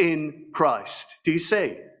are in Christ. Do you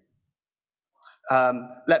see?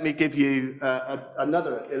 Let me give you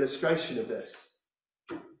another illustration of this.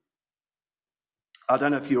 I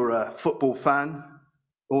don't know if you're a football fan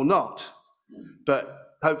or not,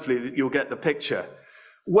 but hopefully you'll get the picture.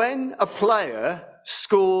 When a player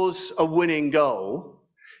scores a winning goal,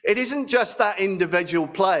 it isn't just that individual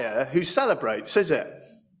player who celebrates, is it?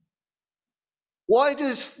 Why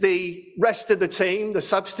does the rest of the team, the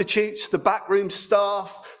substitutes, the backroom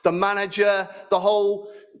staff, the manager, the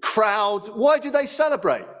whole crowd, why do they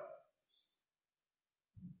celebrate?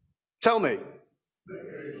 Tell me.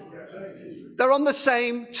 They're on the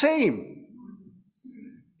same team.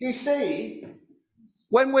 Do you see?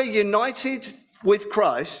 When we're united with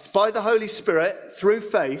Christ by the Holy Spirit through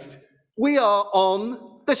faith, we are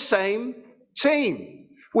on the same team.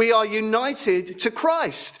 We are united to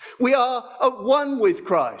Christ. We are at one with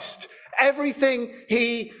Christ. Everything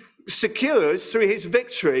he secures through his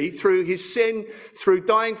victory, through his sin, through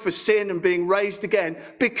dying for sin and being raised again,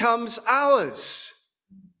 becomes ours.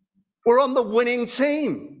 We're on the winning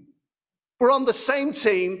team. We're on the same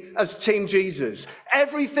team as Team Jesus.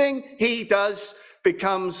 Everything he does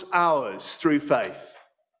becomes ours through faith.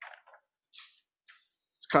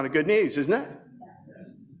 It's kind of good news, isn't it?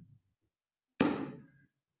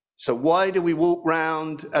 So why do we walk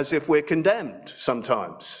round as if we're condemned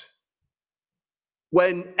sometimes?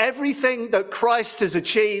 When everything that Christ has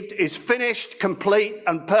achieved is finished, complete,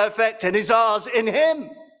 and perfect, and is ours in him.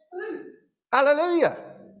 Hallelujah.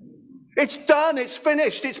 It's done, it's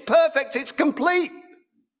finished, it's perfect, it's complete.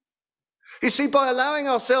 You see, by allowing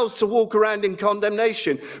ourselves to walk around in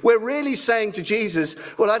condemnation, we're really saying to Jesus,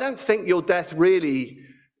 well, I don't think your death really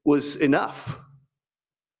was enough.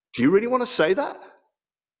 Do you really want to say that?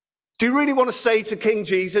 Do you really want to say to King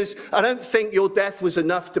Jesus, I don't think your death was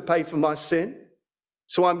enough to pay for my sin,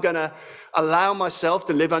 so I'm going to allow myself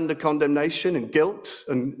to live under condemnation and guilt?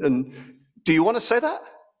 And do you want to say that?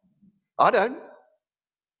 I don't.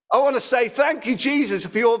 I want to say, thank you, Jesus,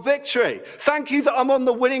 for your victory. Thank you that I'm on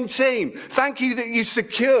the winning team. Thank you that you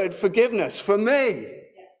secured forgiveness for me.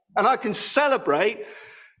 And I can celebrate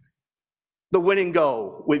the winning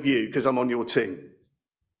goal with you because I'm on your team.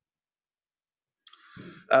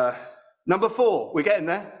 Number 4, we're getting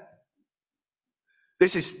there.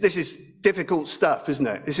 This is difficult stuff, isn't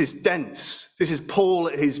it? This is dense. This is Paul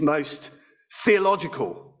at his most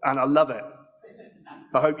theological, and I love it.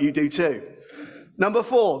 I hope you do too. Number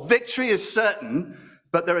 4, victory is certain,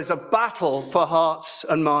 but there is a battle for hearts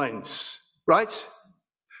and minds, right?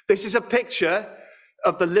 This is a picture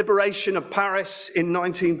of the liberation of Paris in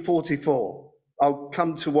 1944. I'll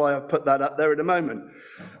come to why I put that up there in a moment.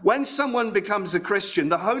 When someone becomes a Christian,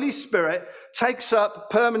 the Holy Spirit takes up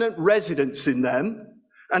permanent residence in them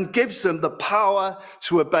and gives them the power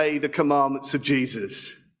to obey the commandments of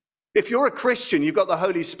Jesus. If you're a Christian, you've got the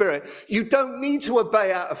Holy Spirit, you don't need to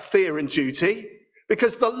obey out of fear and duty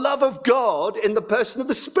because the love of God in the person of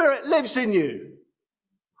the Spirit lives in you.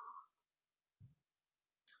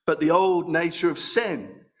 But the old nature of sin,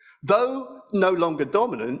 though no longer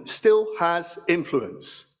dominant, still has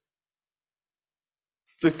influence.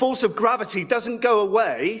 The force of gravity doesn't go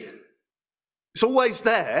away. It's always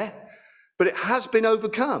there, but it has been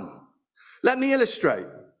overcome. Let me illustrate.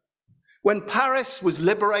 When Paris was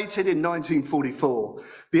liberated in 1944,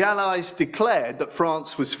 the Allies declared that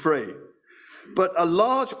France was free. But a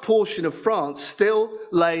large portion of France still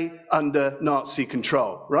lay under Nazi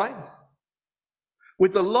control, right?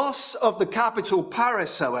 With the loss of the capital,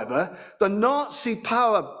 Paris, however, the Nazi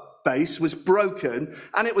power base was broken,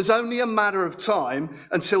 and it was only a matter of time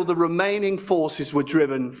until the remaining forces were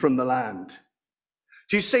driven from the land.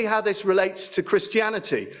 Do you see how this relates to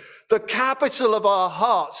Christianity? The capital of our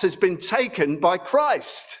hearts has been taken by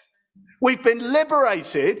Christ. We've been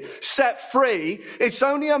liberated, set free. It's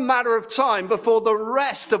only a matter of time before the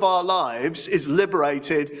rest of our lives is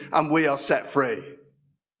liberated and we are set free.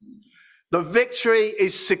 The victory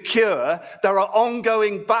is secure. There are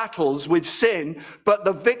ongoing battles with sin, but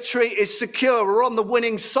the victory is secure. We're on the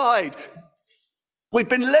winning side. We've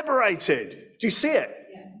been liberated. Do you see it?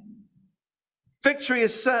 Yeah. Victory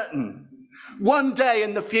is certain. One day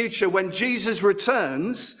in the future, when Jesus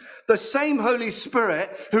returns, the same Holy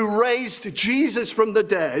Spirit who raised Jesus from the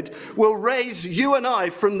dead will raise you and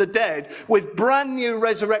I from the dead with brand new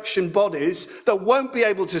resurrection bodies that won't be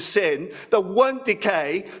able to sin, that won't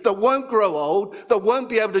decay, that won't grow old, that won't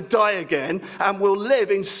be able to die again, and will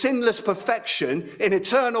live in sinless perfection in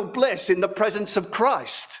eternal bliss in the presence of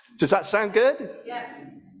Christ. Does that sound good? Yeah.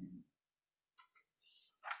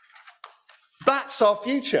 That's our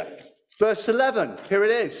future. Verse 11, here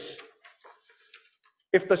it is.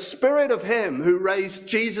 If the spirit of him who raised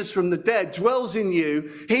Jesus from the dead dwells in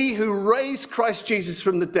you, he who raised Christ Jesus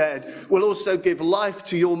from the dead will also give life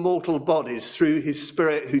to your mortal bodies through his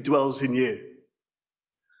spirit who dwells in you.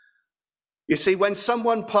 You see, when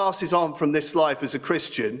someone passes on from this life as a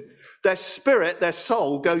Christian, their spirit, their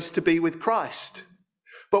soul goes to be with Christ.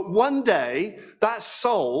 But one day, that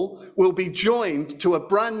soul will be joined to a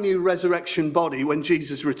brand new resurrection body when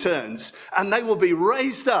Jesus returns, and they will be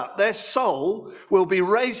raised up. Their soul will be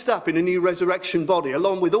raised up in a new resurrection body,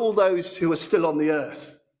 along with all those who are still on the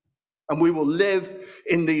earth. And we will live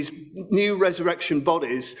in these new resurrection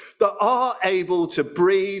bodies that are able to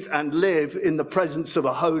breathe and live in the presence of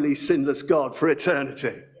a holy, sinless God for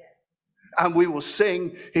eternity. And we will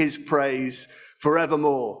sing his praise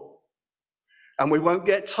forevermore. And we won't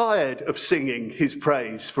get tired of singing his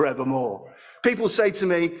praise forevermore. People say to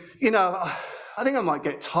me, I think I might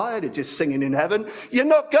get tired of just singing in heaven. You're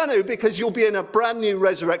not going to, because you'll be in a brand new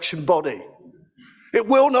resurrection body. It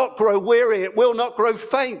will not grow weary. It will not grow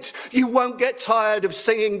faint. You won't get tired of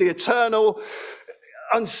singing the eternal,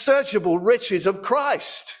 unsearchable riches of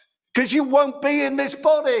Christ, because you won't be in this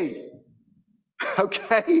body.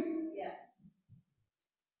 Okay?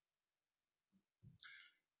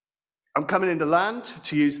 I'm coming into land,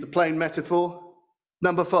 to use the plain metaphor.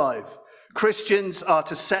 Number 5, Christians are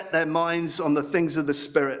to set their minds on the things of the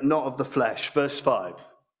Spirit, not of the flesh. Verse 5.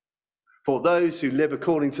 For those who live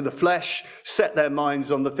according to the flesh set their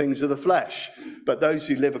minds on the things of the flesh, but those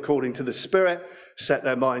who live according to the Spirit set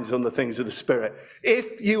their minds on the things of the Spirit.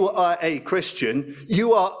 If you are a Christian,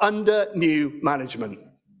 you are under new management.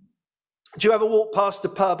 Do you ever walk past a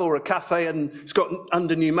pub or a cafe and it's got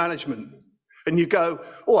under new management? And you go,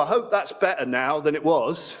 oh, I hope that's better now than it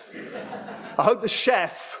was. I hope the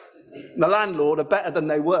chef and the landlord are better than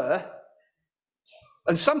they were.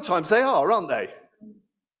 And sometimes they are, aren't they?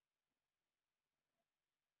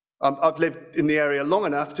 I've lived in the area long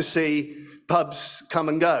enough to see pubs come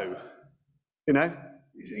and go. You know,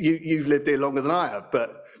 you've lived here longer than I have,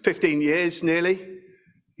 but 15 years nearly.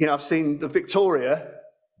 You know, I've seen the Victoria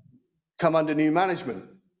come under new management.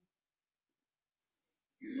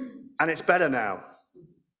 And it's better now.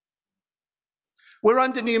 We're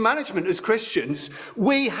under new management as Christians.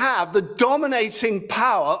 We have the dominating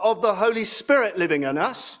power of the Holy Spirit living in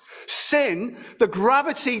us. Sin, the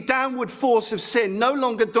gravity downward force of sin, no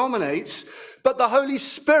longer dominates, but the Holy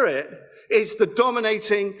Spirit is the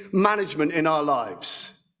dominating management in our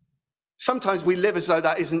lives. Sometimes we live as though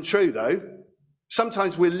that isn't true, though.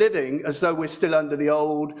 Sometimes we're living as though we're still under the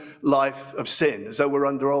old life of sin, as though we're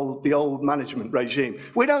under the old management regime.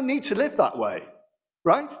 We don't need to live that way,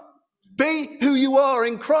 right? Be who you are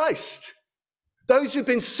in Christ. Those who've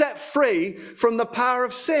been set free from the power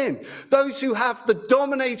of sin. Those who have the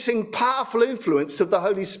dominating, powerful influence of the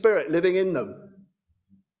Holy Spirit living in them.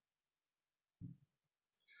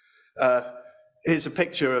 Here's a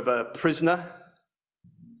picture of a prisoner.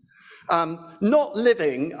 Not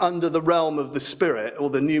living under the realm of the Spirit or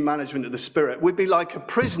the new management of the Spirit would be like a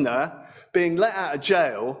prisoner being let out of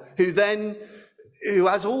jail who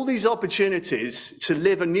has all these opportunities to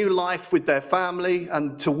live a new life with their family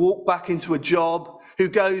and to walk back into a job, who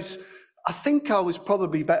goes, I think I was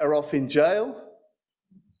probably better off in jail,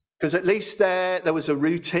 because at least there was a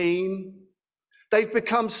routine. They've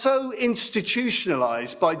become so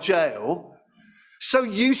institutionalized by jail, so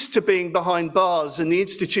used to being behind bars in the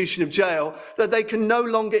institution of jail, that they can no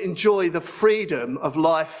longer enjoy the freedom of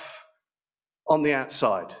life on the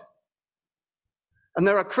outside. And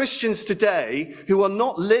there are Christians today who are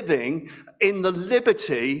not living in the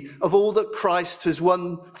liberty of all that Christ has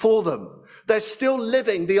won for them. They're still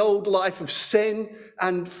living the old life of sin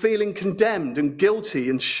and feeling condemned and guilty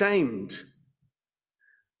and shamed.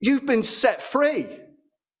 You've been set free.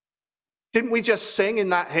 Didn't we just sing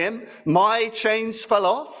in that hymn? My chains fell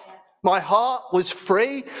off. My heart was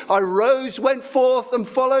free. I rose, went forth and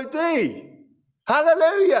followed thee.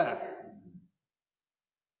 Hallelujah.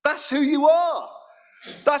 That's who you are.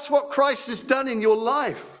 That's what Christ has done in your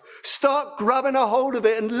life. Start grabbing a hold of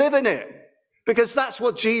it and live in it, because that's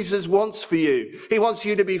what Jesus wants for you. He wants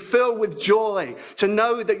you to be filled with joy, to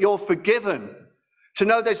know that you're forgiven, to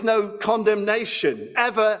know there's no condemnation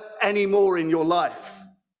ever anymore in your life,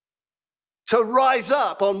 to rise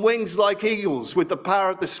up on wings like eagles with the power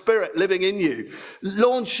of the Spirit living in you,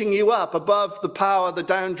 launching you up above the power, the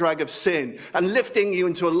down drag of sin, and lifting you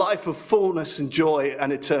into a life of fullness and joy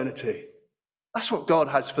and eternity. That's what God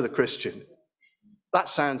has for the Christian. That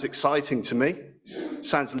sounds exciting to me.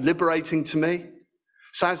 Sounds liberating to me.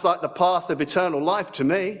 Sounds like the path of eternal life to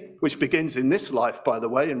me, which begins in this life, by the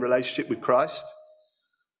way, in relationship with Christ.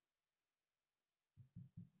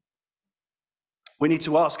 We need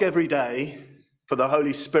to ask every day for the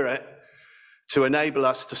Holy Spirit to enable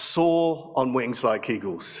us to soar on wings like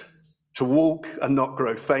eagles, to walk and not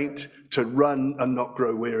grow faint, to run and not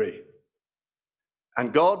grow weary.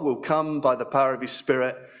 And God will come by the power of his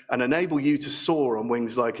Spirit and enable you to soar on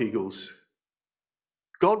wings like eagles.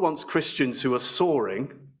 God wants Christians who are soaring,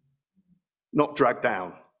 not dragged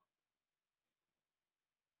down.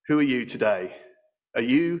 Who are you today? Are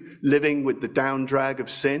you living with the down drag of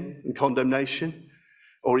sin and condemnation?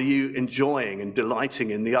 Or are you enjoying and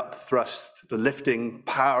delighting in the upthrust, the lifting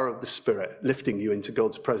power of the Spirit, lifting you into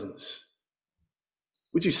God's presence?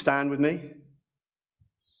 Would you stand with me?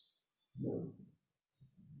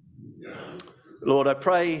 Lord, I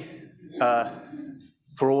pray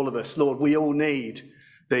for all of us. Lord, we all need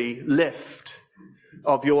the lift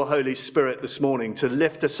of your Holy Spirit this morning to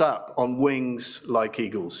lift us up on wings like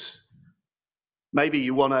eagles. Maybe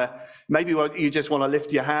you just want to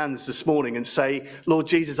lift your hands this morning and say, Lord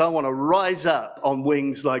Jesus, I want to rise up on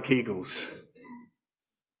wings like eagles.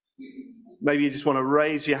 Maybe you just want to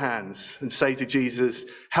raise your hands and say to Jesus,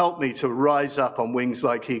 help me to rise up on wings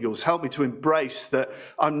like eagles. Help me to embrace that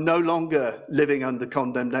I'm no longer living under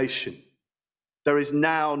condemnation. There is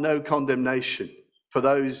now no condemnation for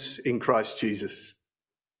those in Christ Jesus.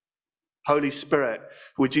 Holy Spirit,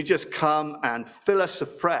 would you just come and fill us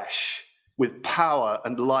afresh with power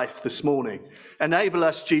and life this morning? Enable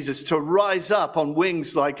us, Jesus, to rise up on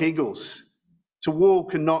wings like eagles, to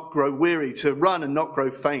walk and not grow weary, to run and not grow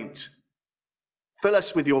faint. Fill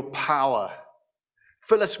us with your power.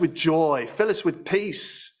 Fill us with joy. Fill us with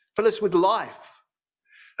peace. Fill us with life.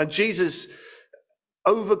 And Jesus,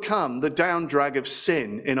 overcome the down drag of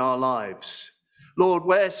sin in our lives. Lord,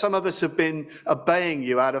 where some of us have been obeying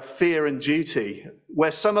you out of fear and duty,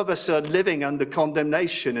 where some of us are living under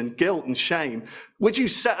condemnation and guilt and shame, would you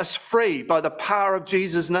set us free by the power of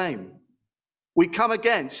Jesus' name? We come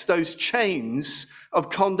against those chains of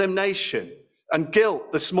condemnation and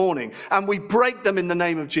guilt this morning, and we break them in the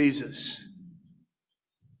name of Jesus.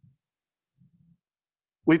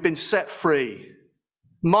 We've been set free.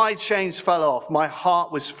 My chains fell off. My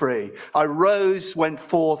heart was free. I rose, went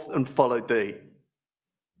forth, and followed thee.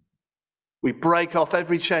 We break off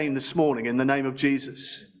every chain this morning in the name of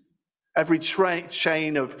Jesus. Every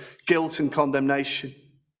chain of guilt and condemnation.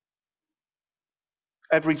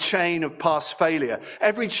 Every chain of past failure.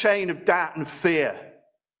 Every chain of doubt and fear.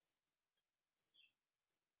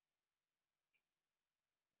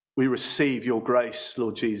 We receive your grace,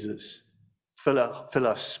 Lord Jesus. Fill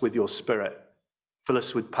us with your Spirit. Fill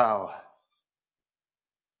us with power.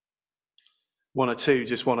 One or two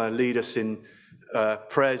just want to lead us in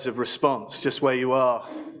prayers of response, just where you are.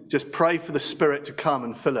 Just pray for the Spirit to come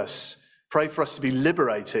and fill us. Pray for us to be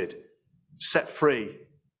liberated, set free,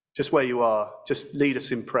 just where you are. Just lead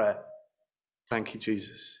us in prayer. Thank you,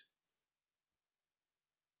 Jesus.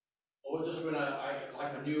 Or just when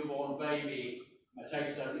like a newborn baby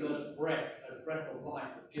takes that first breath, a breath of life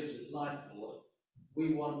that gives it life, Lord.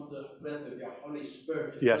 We want the breath of your Holy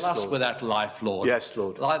Spirit to fill us with that life, Lord. Yes,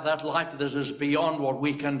 Lord. That life that is beyond what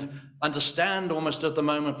we can understand almost at the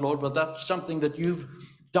moment, Lord, but that's something that you've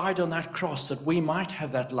died on that cross that we might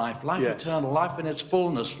have that life eternal, life in its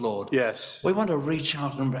fullness, Lord. Yes. We want to reach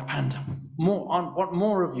out and want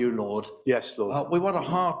more of you, Lord. Yes, Lord. We want a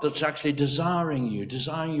heart that's actually desiring you,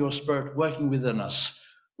 desiring your Spirit working within us,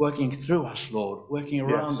 working through us, Lord, working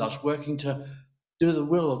around us, working to do the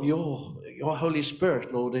will of your Holy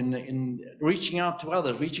Spirit, Lord, in reaching out to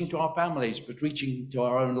others, reaching to our families, but reaching to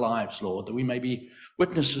our own lives, Lord, that we may be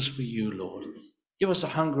witnesses for you, Lord. Give us a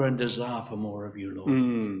hunger and desire for more of you,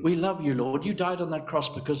 Lord. We love you, Lord. You died on that cross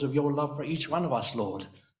because of your love for each one of us, Lord.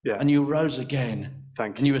 Yeah. And you rose again.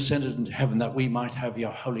 Thank you. And you ascended into heaven that we might have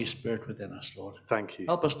your Holy Spirit within us, Lord. Thank you.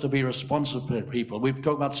 Help us to be responsible people. We've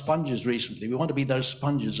talked about sponges recently. We want to be those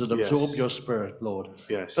sponges that absorb your Spirit, Lord.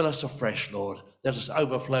 Yes. Fill us afresh, Lord. Let us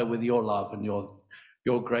overflow with your love and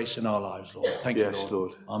your grace in our lives, Lord. Thank you, Lord. Yes,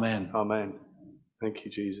 Lord. Amen. Amen. Thank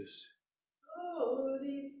you, Jesus.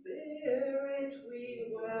 Holy Spirit, we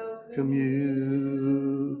Welcome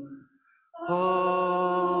you.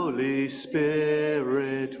 Holy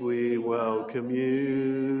Spirit, we welcome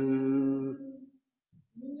you.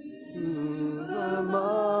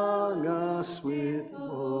 Among us with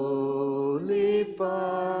holy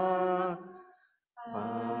fire,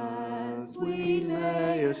 as we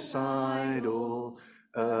lay aside all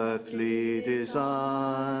earthly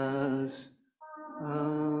desires,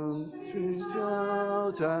 reach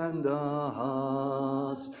out and our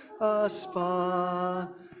hearts aspire.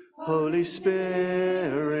 Holy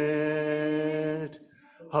Spirit,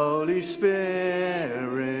 Holy Spirit,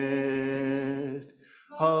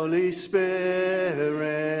 Holy Spirit,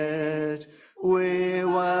 we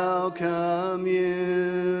welcome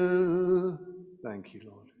you. Thank you,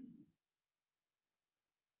 Lord.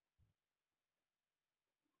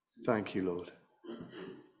 Thank you, Lord.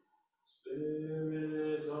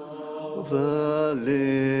 Spirit of the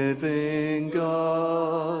living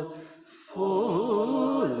God,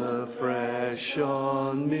 fall afresh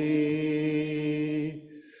on me.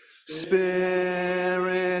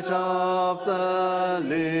 Spirit of the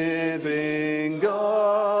living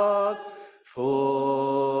God,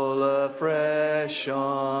 fall afresh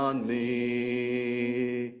on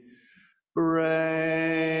me.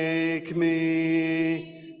 Break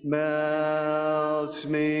me, melt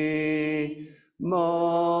me,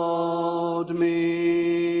 mold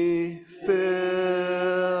me,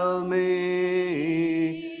 fill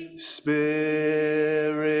me.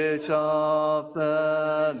 Spirit of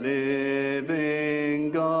the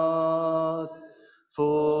living God,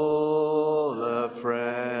 fall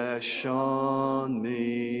afresh on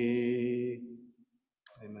me.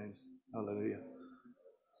 Amen. Hallelujah.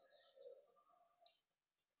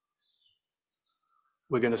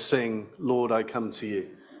 We're going to sing, Lord, I come to you.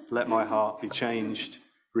 Let my heart be changed,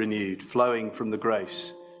 renewed, flowing from the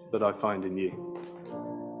grace that I find in you.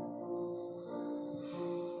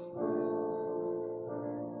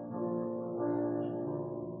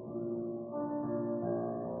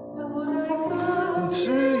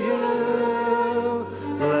 To you,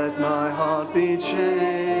 let my heart be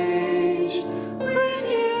changed,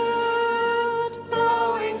 renewed,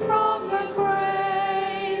 flowing from the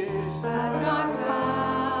grace that I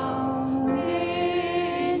found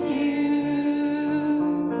in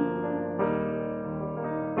you.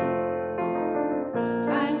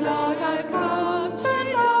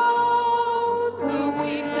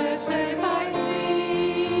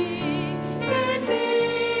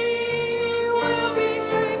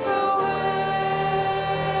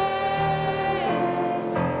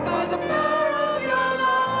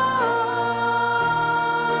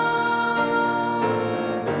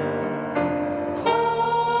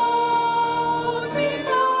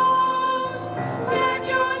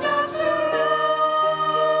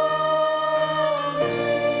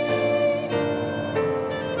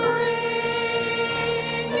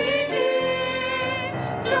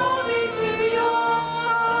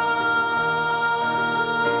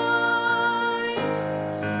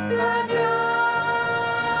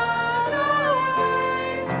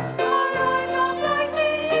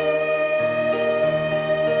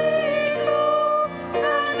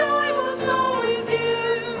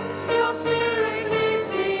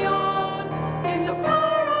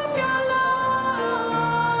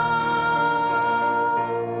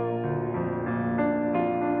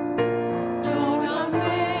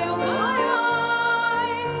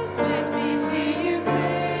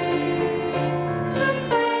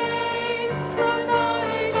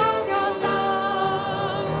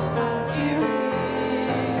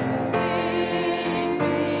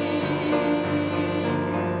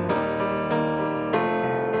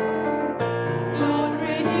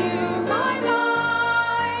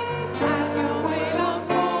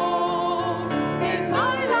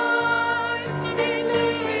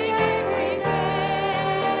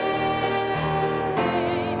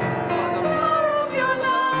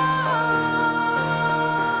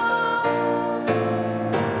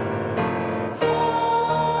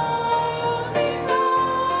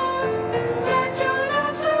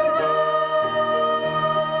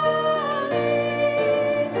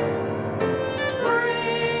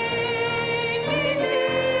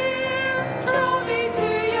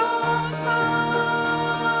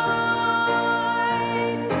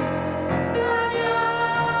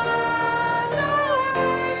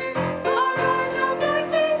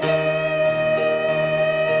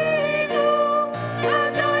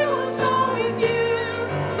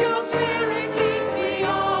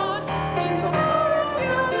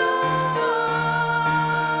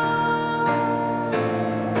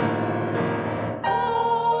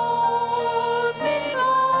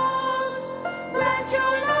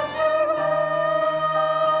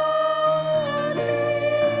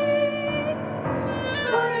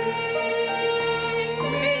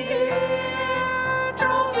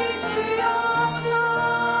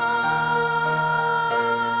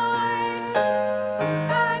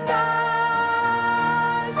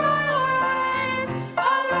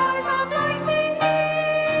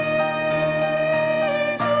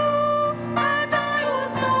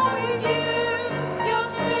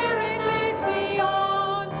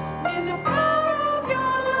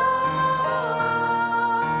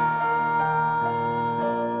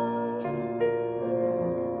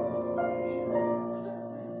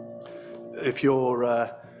 if you're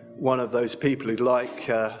one of those people who'd like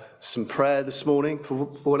some prayer this morning for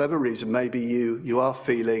whatever reason, maybe you are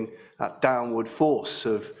feeling that downward force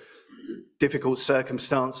of difficult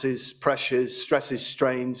circumstances, pressures, stresses,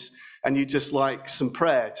 strains, and you'd just like some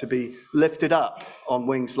prayer to be lifted up on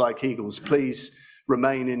wings like eagles, please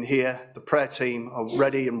remain in here. The prayer team are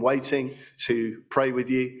ready and waiting to pray with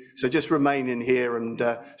you. So just remain in here and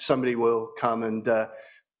somebody will come and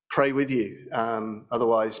pray with you.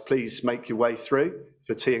 Otherwise, please make your way through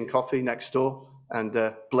for tea and coffee next door, and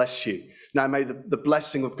bless you. Now may the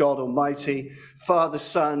blessing of God Almighty, Father,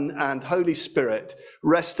 Son, and Holy Spirit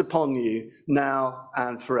rest upon you now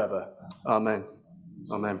and forever. Amen.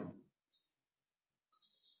 Amen.